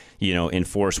to,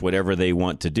 enforce whatever they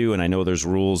want to do. And I know there's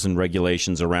rules and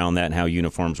regulations around that and how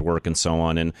uniforms work and so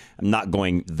on. And I'm not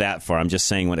going that far. I'm just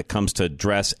saying when it comes to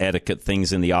dress etiquette,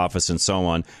 things in the office and so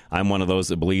on, I'm one of those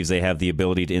that believes they have the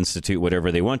ability to institute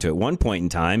whatever they want to. At one point in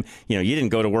time, you didn't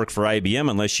go to work for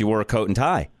IBM unless you wore a coat and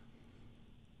tie.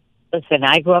 Listen,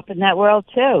 I grew up in that world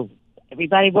too.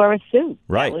 Everybody wore a suit.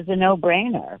 Right. That was a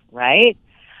no-brainer, right?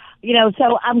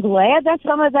 So I'm glad that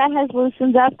some of that has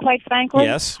loosened up, quite frankly.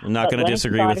 Yes, I'm not going to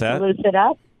disagree with that. To loosen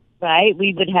up, right?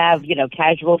 We would have,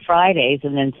 casual Fridays,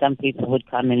 and then some people would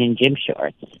come in gym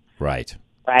shorts. Right.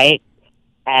 Right?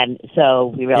 And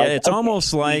so we realized, it's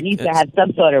almost like we need to have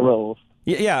some sort of rules.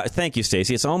 Yeah, thank you,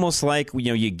 Stacey. It's almost like,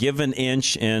 you give an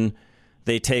inch and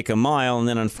they take a mile, and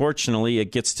then unfortunately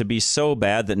it gets to be so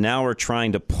bad that now we're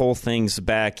trying to pull things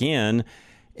back in.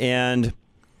 And,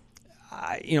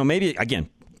 maybe, again,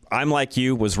 I'm like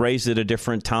you, was raised at a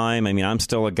different time. I mean, I'm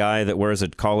still a guy that wears a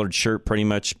collared shirt pretty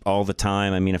much all the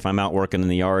time. I mean, if I'm out working in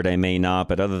the yard, I may not.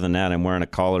 But other than that, I'm wearing a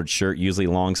collared shirt, usually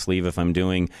long sleeve if I'm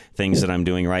doing things that I'm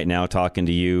doing right now, talking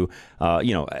to you.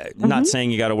 Not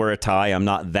saying you got to wear a tie. I'm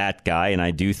not that guy. And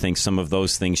I do think some of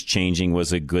those things changing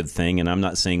was a good thing. And I'm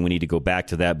not saying we need to go back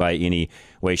to that by any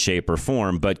way, shape, or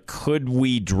form. But could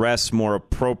we dress more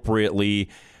appropriately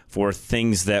for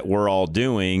things that we're all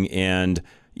doing? And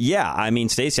yeah, I mean,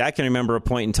 Stacey, I can remember a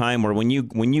point in time where when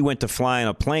you went to fly on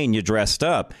a plane, you dressed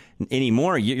up.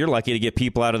 Anymore, you're lucky to get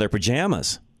people out of their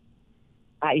pajamas.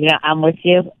 I'm with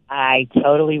you. I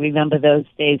totally remember those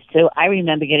days, too. I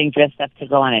remember getting dressed up to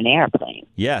go on an airplane.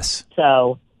 Yes.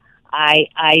 So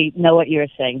I know what you're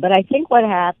saying. But I think what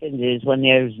happens is when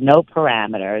there's no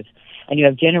parameters and you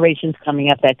have generations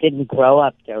coming up that didn't grow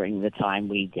up during the time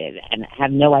we did and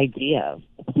have no idea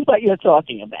what you're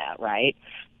talking about, right?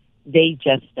 They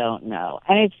just don't know.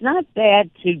 And it's not bad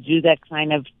to do that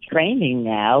kind of training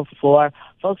now for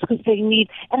folks because they need,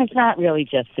 and it's not really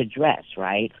just to dress,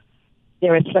 right?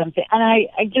 There is something, and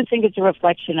I just think it's a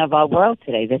reflection of our world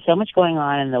today. There's so much going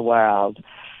on in the world,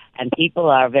 and people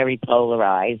are very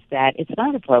polarized that it's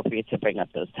not appropriate to bring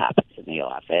up those topics in the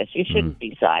office. You shouldn't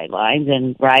be sidelined,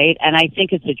 and right? And I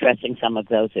think it's addressing some of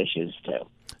those issues, too.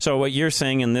 So what you're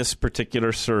saying in this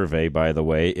particular survey, by the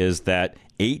way, is that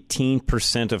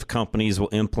 18% of companies will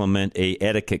implement a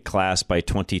etiquette class by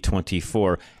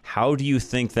 2024. How do you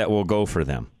think that will go for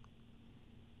them?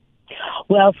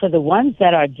 Well, for the ones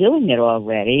that are doing it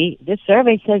already, this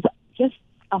survey says just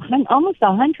almost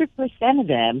 100% of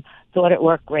them thought it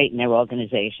worked great in their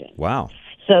organization. Wow.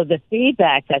 So the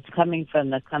feedback that's coming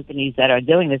from the companies that are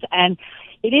doing this, and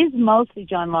it is mostly,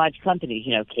 John, large companies,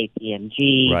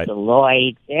 KPMG, right.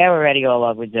 Deloitte, they're already all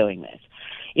over doing this.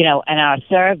 And our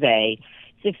survey,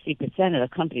 60% of the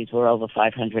companies were over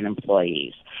 500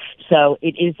 employees. So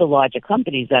it is the larger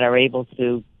companies that are able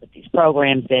to put these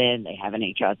programs in. They have an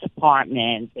HR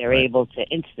department. They're right. able to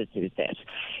institute this.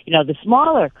 The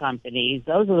smaller companies,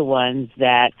 those are the ones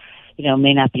that,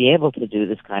 may not be able to do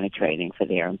this kind of training for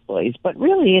their employees. But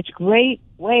really, it's a great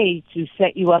way to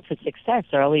set you up for success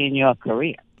early in your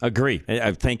career. Agree.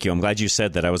 Thank you. I'm glad you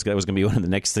said that. I was going to be one of the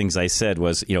next things I said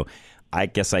was, I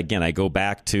guess, again, I go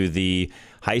back to the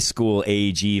high school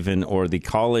age even or the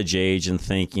college age and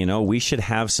think, we should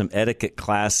have some etiquette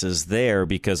classes there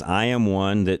because I am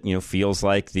one that, feels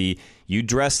like you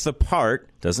dress the part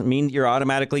doesn't mean you're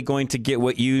automatically going to get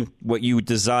what you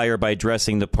desire by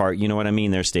dressing the part. You know what I mean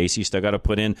there, Stacey? You still got to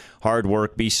put in hard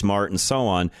work, be smart, and so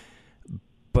on.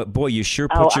 But, boy, you sure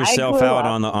put yourself out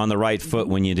on the right foot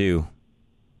when you do.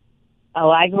 Oh,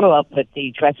 I grew up with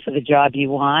the dress for the job you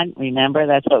want. Remember,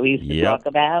 that's what we used to talk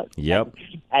about. Yep.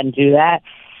 And do that.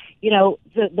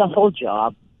 The whole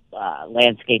job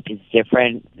landscape is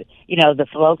different. The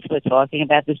folks we're talking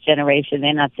about, this generation,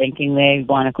 they're not thinking they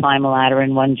want to climb a ladder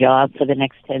in one job for the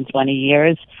next 10, 20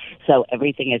 years. So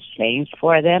everything has changed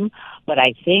for them. But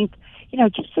I think,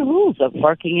 just the rules of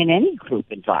working in any group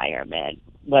environment,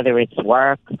 whether it's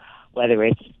work, whether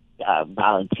it's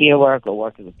volunteer work or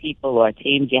working with people or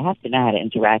teams, you have to know how to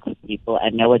interact with people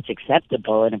and know what's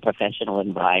acceptable in a professional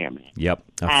environment. Yep.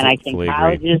 And I think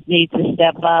colleges need to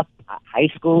step up, high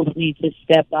schools need to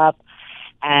step up,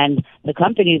 and the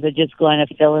companies are just going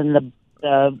to fill in the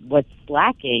what's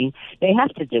lacking. They have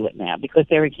to do it now because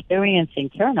they're experiencing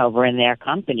turnover in their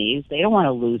companies. They don't want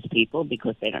to lose people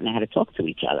because they don't know how to talk to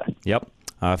each other. Yep.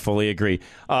 I fully agree.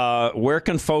 Where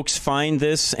can folks find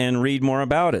this and read more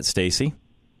about it, Stacey?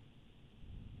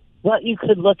 Well, you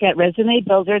could look at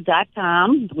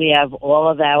resumebuilder.com. We have all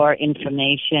of our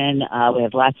information. We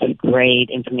have lots of great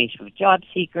information for job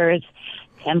seekers,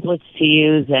 templates to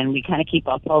use, and we kind of keep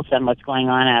our pulse on what's going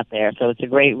on out there. So it's a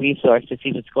great resource to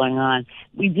see what's going on.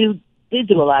 We did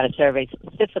do a lot of surveys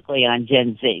specifically on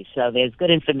Gen Z, so there's good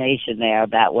information there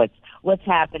about what's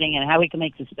happening and how we can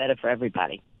make this better for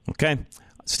everybody. Okay.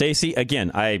 Stacy, again,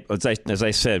 as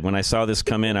I said, when I saw this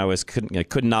come in, I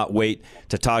could not wait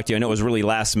to talk to you. I know it was really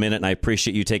last minute, and I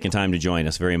appreciate you taking time to join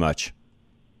us very much.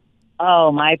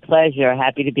 Oh, my pleasure.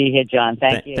 Happy to be here, John.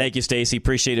 Thank you. Thank you, Stacy.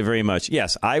 Appreciate it very much.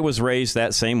 Yes, I was raised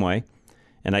that same way,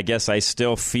 and I guess I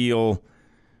still feel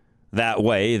that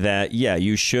way, that, yeah,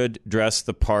 you should dress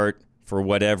the part for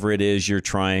whatever it is you're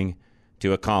trying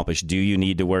to accomplish. Do you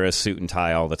need to wear a suit and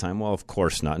tie all the time? Well, of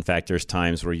course not. In fact, there's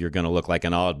times where you're going to look like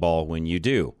an oddball when you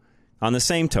do. On the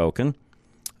same token,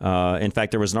 in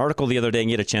fact, there was an article the other day, and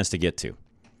you had a chance to get to.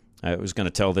 I was going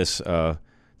to tell this the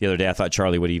other day. I thought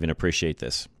Charlie would even appreciate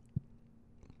this.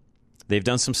 They've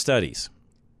done some studies,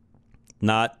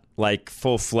 not like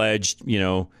full-fledged,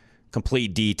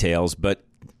 complete details, but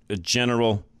a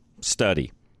general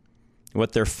study.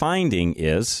 What they're finding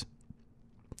is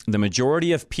the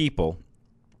majority of people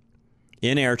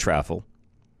in air travel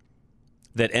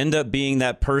that end up being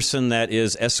that person that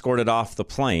is escorted off the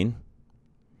plane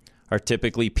are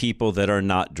typically people that are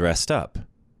not dressed up.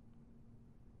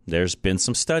 There's been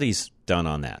some studies done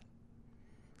on that.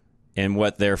 And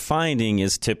what they're finding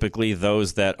is typically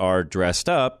those that are dressed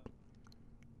up,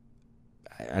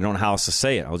 I don't know how else to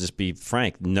say it, I'll just be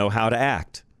frank, know how to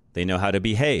act. They know how to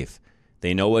behave.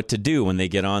 They know what to do when they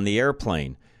get on the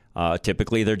airplane.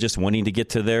 Typically, they're just wanting to get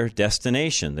to their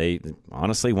destination. They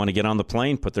honestly want to get on the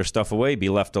plane, put their stuff away, be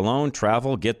left alone,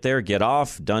 travel, get there, get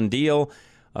off, done deal.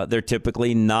 They're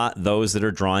typically not those that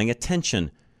are drawing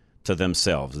attention to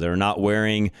themselves. They're not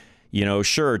wearing,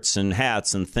 shirts and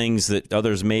hats and things that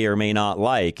others may or may not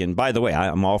like. And by the way,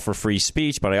 I'm all for free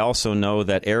speech, but I also know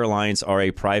that airlines are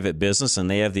a private business and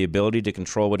they have the ability to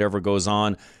control whatever goes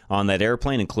on that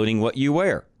airplane, including what you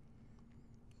wear.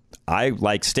 I,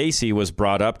 like Stacy, was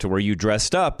brought up to where you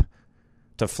dressed up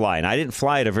to fly. And I didn't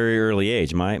fly at a very early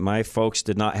age. My folks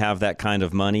did not have that kind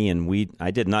of money, and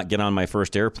I did not get on my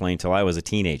first airplane until I was a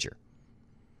teenager.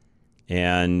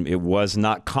 And it was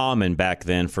not common back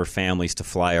then for families to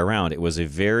fly around. It was a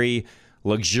very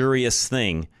luxurious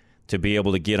thing to be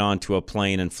able to get onto a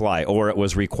plane and fly, or it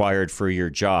was required for your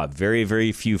job. Very,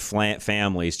 very few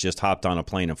families just hopped on a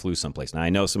plane and flew someplace. Now, I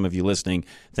know some of you listening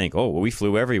think, oh, well, we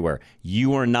flew everywhere.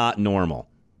 You are not normal.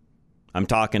 I'm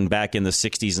talking back in the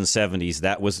 60s and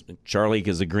 70s. Charlie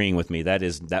is agreeing with me.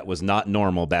 That was not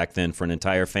normal back then for an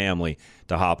entire family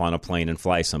to hop on a plane and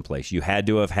fly someplace. You had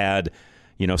to have had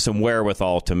some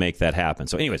wherewithal to make that happen.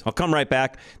 So anyways, I'll come right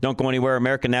back. Don't go anywhere.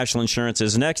 American National Insurance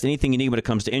is next. Anything you need when it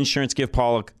comes to insurance, give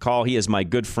Paul a call. He is my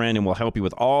good friend and will help you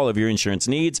with all of your insurance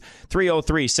needs.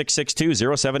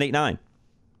 303-662-0789.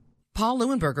 Paul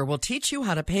Leuenberger will teach you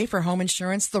how to pay for home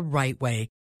insurance the right way,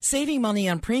 saving money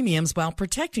on premiums while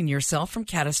protecting yourself from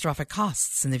catastrophic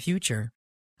costs in the future.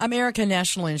 American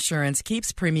National Insurance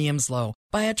keeps premiums low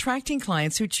by attracting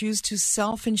clients who choose to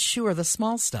self-insure the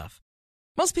small stuff.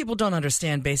 Most people don't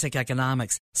understand basic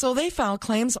economics, so they file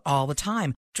claims all the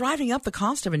time, driving up the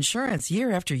cost of insurance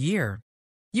year after year.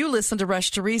 You listen to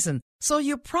Rush to Reason, so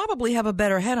you probably have a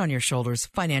better head on your shoulders,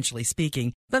 financially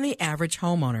speaking, than the average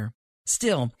homeowner.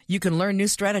 Still, you can learn new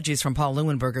strategies from Paul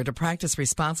Leuenberger to practice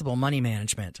responsible money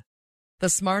management. The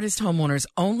smartest homeowners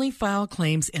only file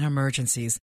claims in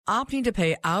emergencies, opting to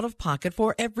pay out of pocket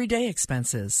for everyday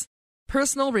expenses.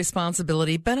 Personal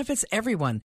responsibility benefits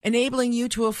everyone, enabling you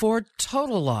to afford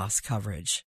total loss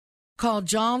coverage. Call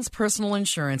John's personal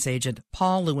insurance agent,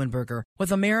 Paul Leuenberger,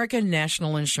 with American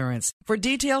National Insurance for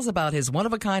details about his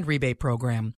one-of-a-kind rebate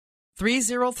program.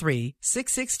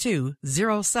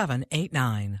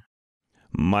 303-662-0789.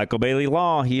 Michael Bailey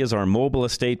Law, he is our mobile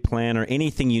estate planner.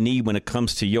 Anything you need when it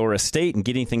comes to your estate and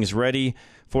getting things ready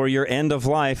for your end of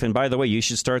life. And by the way, you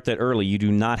should start that early. You do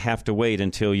not have to wait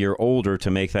until you're older to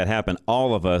make that happen.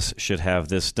 All of us should have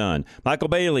this done. Michael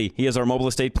Bailey, he is our mobile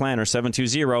estate planner,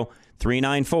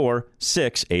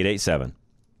 720-394-6887.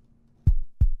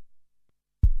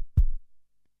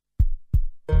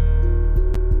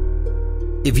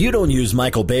 If you don't use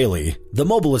Michael Bailey, the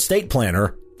mobile estate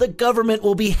planner, the government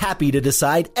will be happy to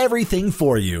decide everything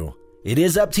for you. It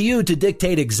is up to you to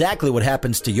dictate exactly what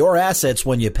happens to your assets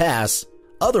when you pass.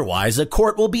 Otherwise, a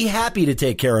court will be happy to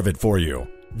take care of it for you.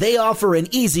 They offer an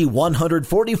easy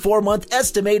 144-month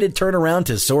estimated turnaround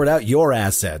to sort out your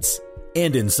assets.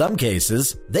 And in some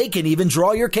cases, they can even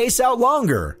draw your case out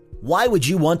longer. Why would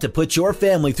you want to put your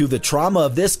family through the trauma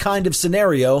of this kind of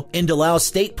scenario and allow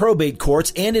state probate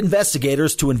courts and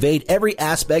investigators to invade every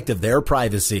aspect of their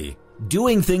privacy?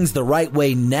 Doing things the right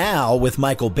way now with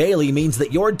Michael Bailey means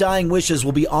that your dying wishes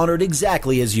will be honored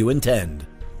exactly as you intend.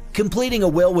 Completing a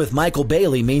will with Michael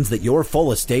Bailey means that your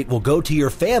full estate will go to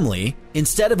your family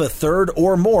instead of a third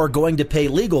or more going to pay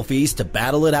legal fees to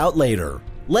battle it out later.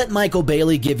 Let Michael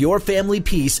Bailey give your family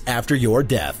peace after your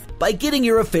death by getting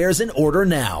your affairs in order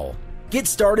now. Get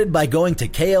started by going to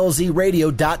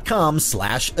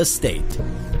klzradio.com/estate.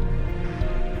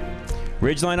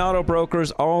 Ridgeline Auto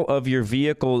Brokers, all of your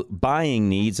vehicle buying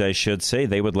needs, I should say,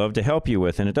 they would love to help you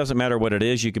with. And it doesn't matter what it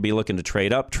is. You could be looking to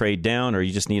trade up, trade down, or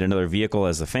you just need another vehicle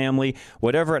as a family.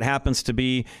 Whatever it happens to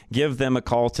be, give them a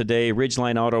call today.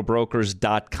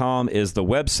 RidgelineAutobrokers.com is the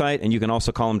website, and you can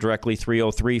also call them directly,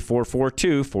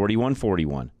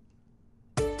 303-442-4141.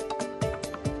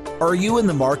 Are you in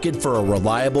the market for a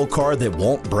reliable car that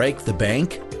won't break the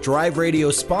bank? Drive Radio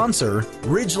sponsor,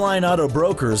 Ridgeline Auto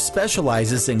Brokers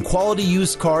specializes in quality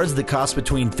used cars that cost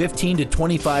between $15,000 to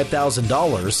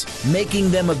 $25,000,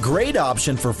 making them a great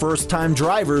option for first-time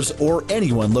drivers or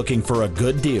anyone looking for a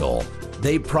good deal.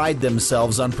 They pride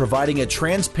themselves on providing a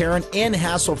transparent and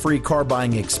hassle-free car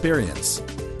buying experience.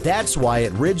 That's why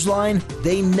at Ridgeline,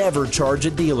 they never charge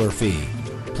a dealer fee.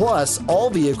 Plus, all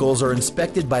vehicles are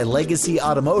inspected by Legacy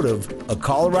Automotive, a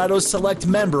Colorado Select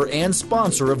member and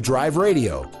sponsor of Drive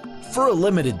Radio. For a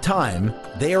limited time,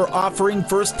 they are offering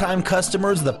first-time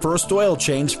customers the first oil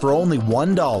change for only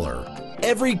 $1.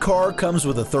 Every car comes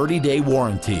with a 30-day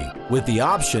warranty, with the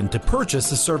option to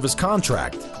purchase a service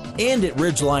contract. And at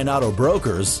Ridgeline Auto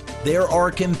Brokers, there are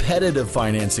competitive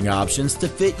financing options to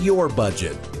fit your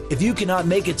budget. If you cannot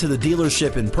make it to the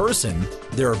dealership in person,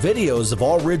 there are videos of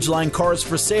all Ridgeline cars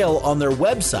for sale on their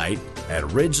website at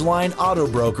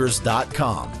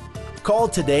RidgelineAutobrokers.com. Call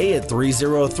today at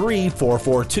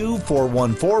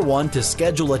 303-442-4141 to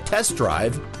schedule a test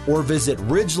drive or visit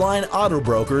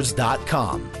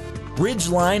RidgelineAutobrokers.com.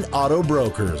 Ridgeline Auto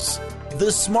Brokers,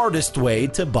 the smartest way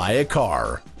to buy a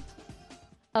car.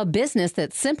 A business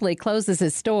that simply closes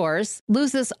its doors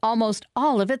loses almost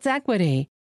all of its equity.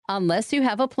 Unless you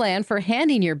have a plan for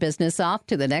handing your business off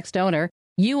to the next owner,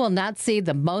 you will not see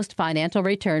the most financial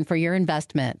return for your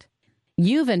investment.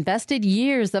 You've invested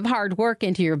years of hard work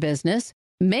into your business.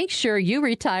 Make sure you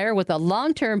retire with a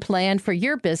long-term plan for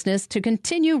your business to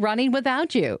continue running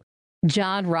without you.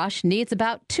 John Rush needs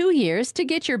about 2 years to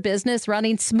get your business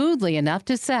running smoothly enough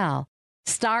to sell.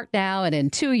 Start now, and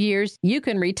in 2 years, you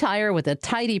can retire with a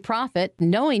tidy profit,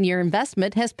 knowing your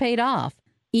investment has paid off.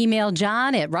 Email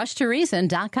John at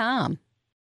rushtoreason.com.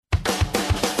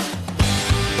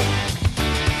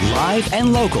 Live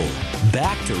and local.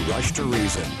 Back to Rush to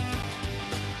Reason.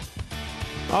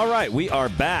 All right, we are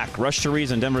back. Rush to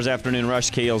Reason, Denver's Afternoon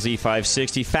Rush, KLZ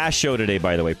 560. Fast show today,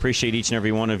 by the way. Appreciate each and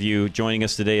every one of you joining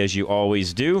us today, as you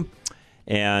always do.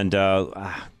 And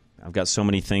I've got so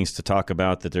many things to talk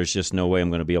about that there's just no way I'm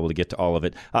going to be able to get to all of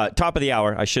it. Top of the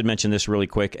hour, I should mention this really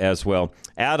quick as well.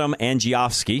 Adam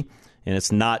Angiofsky, and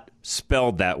it's not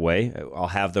spelled that way. I'll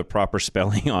have the proper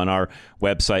spelling on our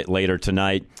website later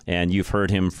tonight, and you've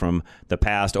heard him from the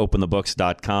past,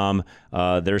 openthebooks.com.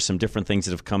 There's some different things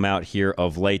that have come out here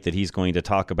of late that he's going to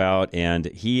talk about, and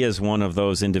he is one of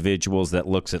those individuals that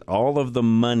looks at all of the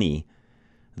money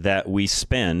that we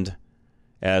spend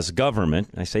as government.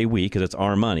 I say we because it's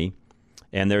our money,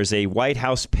 and there's a White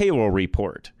House payroll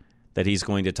report that he's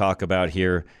going to talk about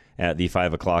here at the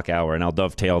 5 o'clock hour. And I'll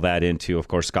dovetail that into, of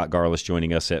course, Scott Garlis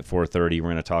joining us at 4:30. We're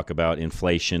going to talk about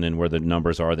inflation and where the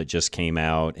numbers are that just came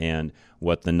out and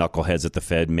what the knuckleheads at the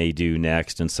Fed may do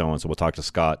next and so on. So we'll talk to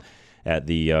Scott at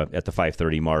the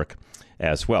 5:30 mark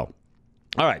as well.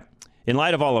 All right. In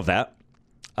light of all of that,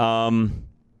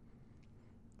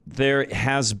 there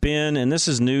has been, and this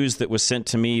is news that was sent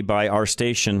to me by our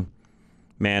station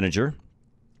manager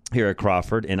here at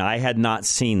Crawford, and I had not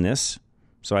seen this.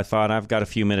 So I thought, I've got a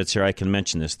few minutes here, I can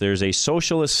mention this. There's a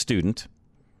socialist student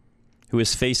who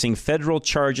is facing federal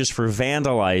charges for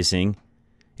vandalizing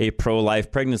a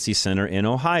pro-life pregnancy center in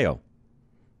Ohio.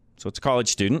 So it's a college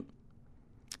student.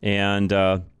 And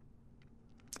the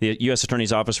U.S.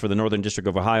 Attorney's Office for the Northern District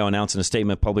of Ohio announced in a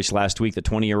statement published last week that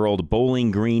 20-year-old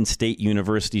Bowling Green State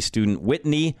University student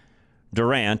Whitney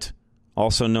Durant,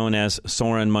 also known as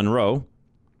Soren Monroe,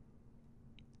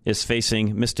 is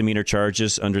facing misdemeanor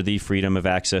charges under the Freedom of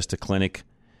Access to Clinic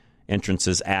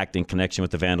Entrances Act in connection with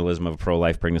the vandalism of a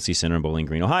pro-life pregnancy center in Bowling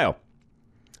Green, Ohio.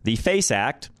 The FACE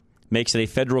Act makes it a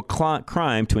federal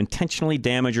crime to intentionally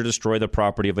damage or destroy the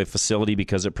property of a facility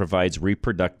because it provides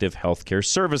reproductive health care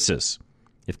services.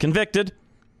 If convicted,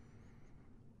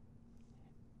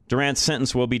 Durant's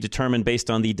sentence will be determined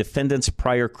based on the defendant's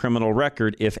prior criminal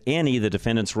record, if any, the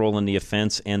defendant's role in the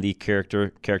offense, and the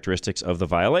characteristics of the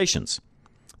violations.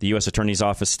 The U.S. Attorney's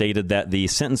Office stated that the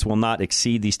sentence will not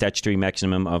exceed the statutory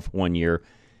maximum of 1 year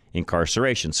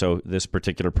incarceration. So this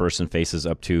particular person faces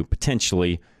up to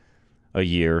potentially a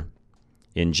year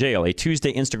in jail. A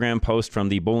Tuesday Instagram post from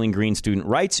the Bowling Green Student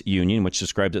Rights Union, which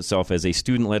describes itself as a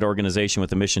student-led organization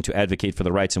with a mission to advocate for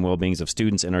the rights and well-being of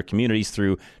students in our communities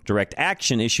through direct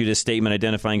action, issued a statement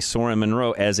identifying Soren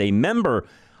Monroe as a member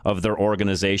of their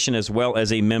organization as well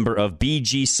as a member of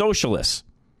BG Socialists.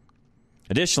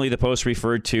 Additionally, the post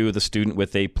referred to the student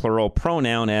with a plural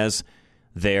pronoun as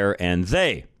their and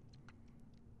they,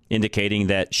 indicating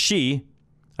that she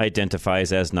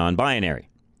identifies as non-binary.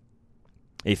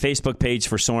 A Facebook page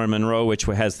for Soren Monroe, which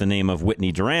has the name of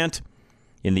Whitney Durant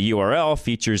in the URL,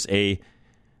 features a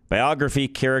biography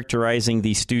characterizing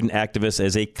the student activist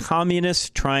as a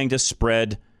communist trying to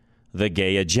spread the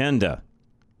gay agenda,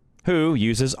 who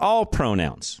uses all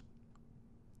pronouns.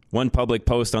 One public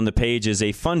post on the page is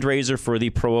a fundraiser for the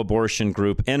pro-abortion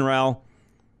group NRAL,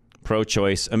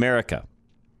 Pro-Choice America.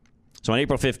 So on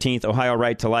April 15th, Ohio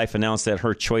Right to Life announced that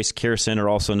her Choice Care Center,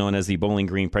 also known as the Bowling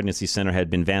Green Pregnancy Center, had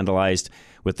been vandalized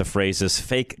with the phrases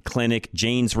fake clinic,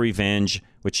 Jane's Revenge,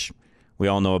 which we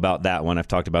all know about that one. I've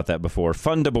talked about that before.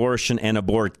 Fund abortion and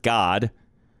abort God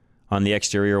on the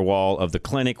exterior wall of the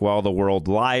clinic, while the words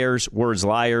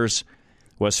liars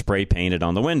was spray painted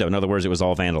on the window. In other words, it was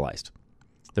all vandalized.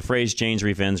 The phrase Jane's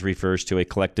Revenge refers to a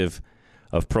collective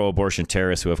of pro-abortion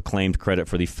terrorists who have claimed credit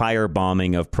for the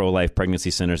firebombing of pro-life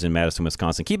pregnancy centers in Madison,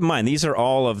 Wisconsin. Keep in mind, these are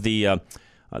all of the,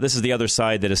 this is the other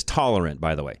side that is tolerant,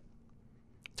 by the way.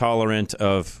 Tolerant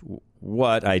of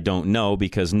what? I don't know,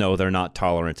 because no, they're not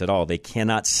tolerant at all. They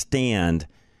cannot stand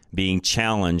being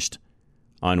challenged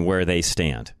on where they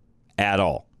stand at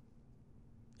all.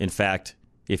 In fact,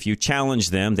 if you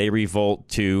challenge them, they revolt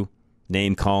to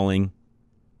name-calling,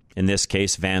 in this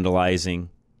case, vandalizing,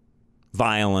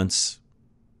 violence,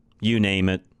 you name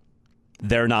it.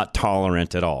 They're not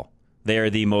tolerant at all. They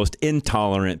are the most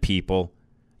intolerant people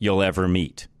you'll ever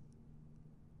meet.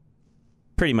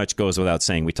 Pretty much goes without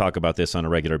saying. We talk about this on a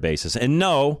regular basis. And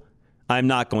no, I'm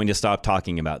not going to stop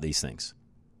talking about these things.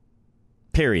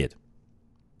 Period.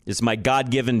 It's my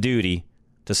God-given duty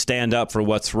to stand up for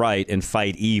what's right and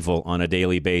fight evil on a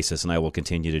daily basis, and I will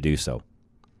continue to do so.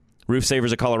 Roof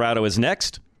Savers of Colorado is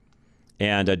next.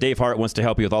 And Dave Hart wants to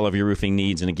help you with all of your roofing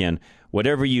needs. And again,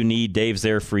 whatever you need, Dave's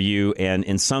there for you. And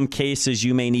in some cases,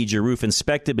 you may need your roof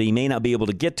inspected, but he may not be able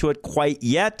to get to it quite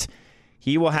yet.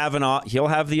 He'll have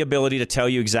the ability to tell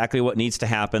you exactly what needs to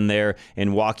happen there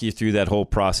and walk you through that whole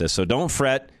process. So don't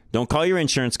fret. Don't call your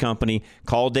insurance company.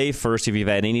 Call Dave first if you've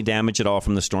had any damage at all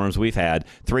from the storms we've had.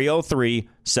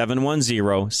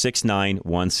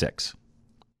 303-710-6916.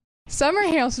 Summer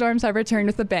hailstorms have returned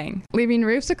with a bang, leaving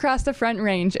roofs across the Front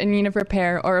Range in need of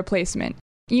repair or replacement.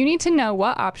 You need to know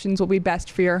what options will be best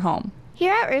for your home.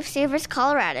 Here at Roof Savers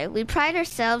Colorado, we pride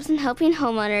ourselves in helping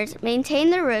homeowners maintain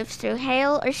their roofs through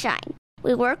hail or shine.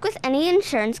 We work with any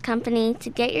insurance company to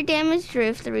get your damaged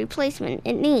roof the replacement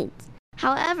it needs.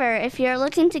 However, if you're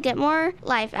looking to get more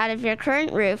life out of your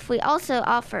current roof, we also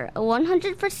offer a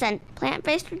 100%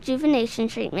 plant-based rejuvenation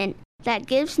treatment that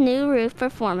gives new roof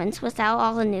performance without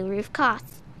all the new roof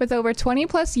costs. With over 20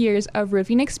 plus years of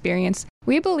roofing experience,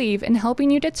 we believe in helping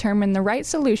you determine the right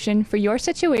solution for your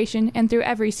situation and through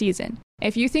every season.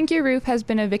 If you think your roof has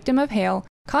been a victim of hail,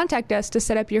 contact us to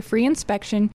set up your free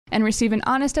inspection and receive an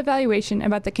honest evaluation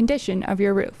about the condition of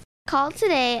your roof. Call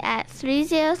today at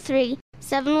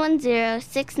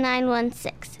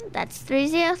 303-710-6916. That's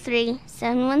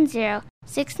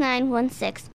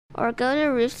 303-710-6916. Or go to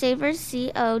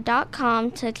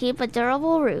roofsaversco.com to keep a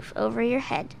durable roof over your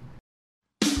head.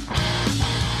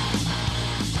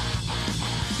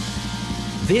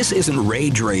 This isn't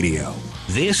Rage Radio.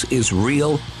 This is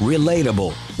real,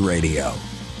 relatable radio.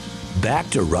 Back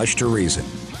to Rush to Reason.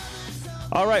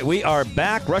 All right, we are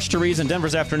back. Rush to Reason,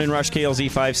 Denver's Afternoon Rush, KLZ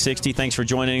 560. Thanks for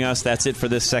joining us. That's it for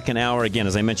this second hour. Again,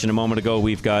 as I mentioned a moment ago,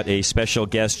 we've got a special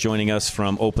guest joining us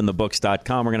from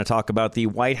OpenTheBooks.com. We're going to talk about the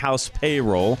White House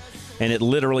payroll, and it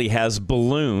literally has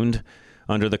ballooned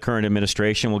under the current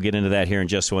administration. We'll get into that here in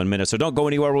just 1 minute. So don't go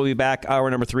anywhere. We'll be back. Hour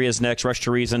number 3 is next. Rush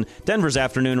to Reason, Denver's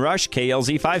Afternoon Rush,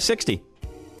 KLZ 560.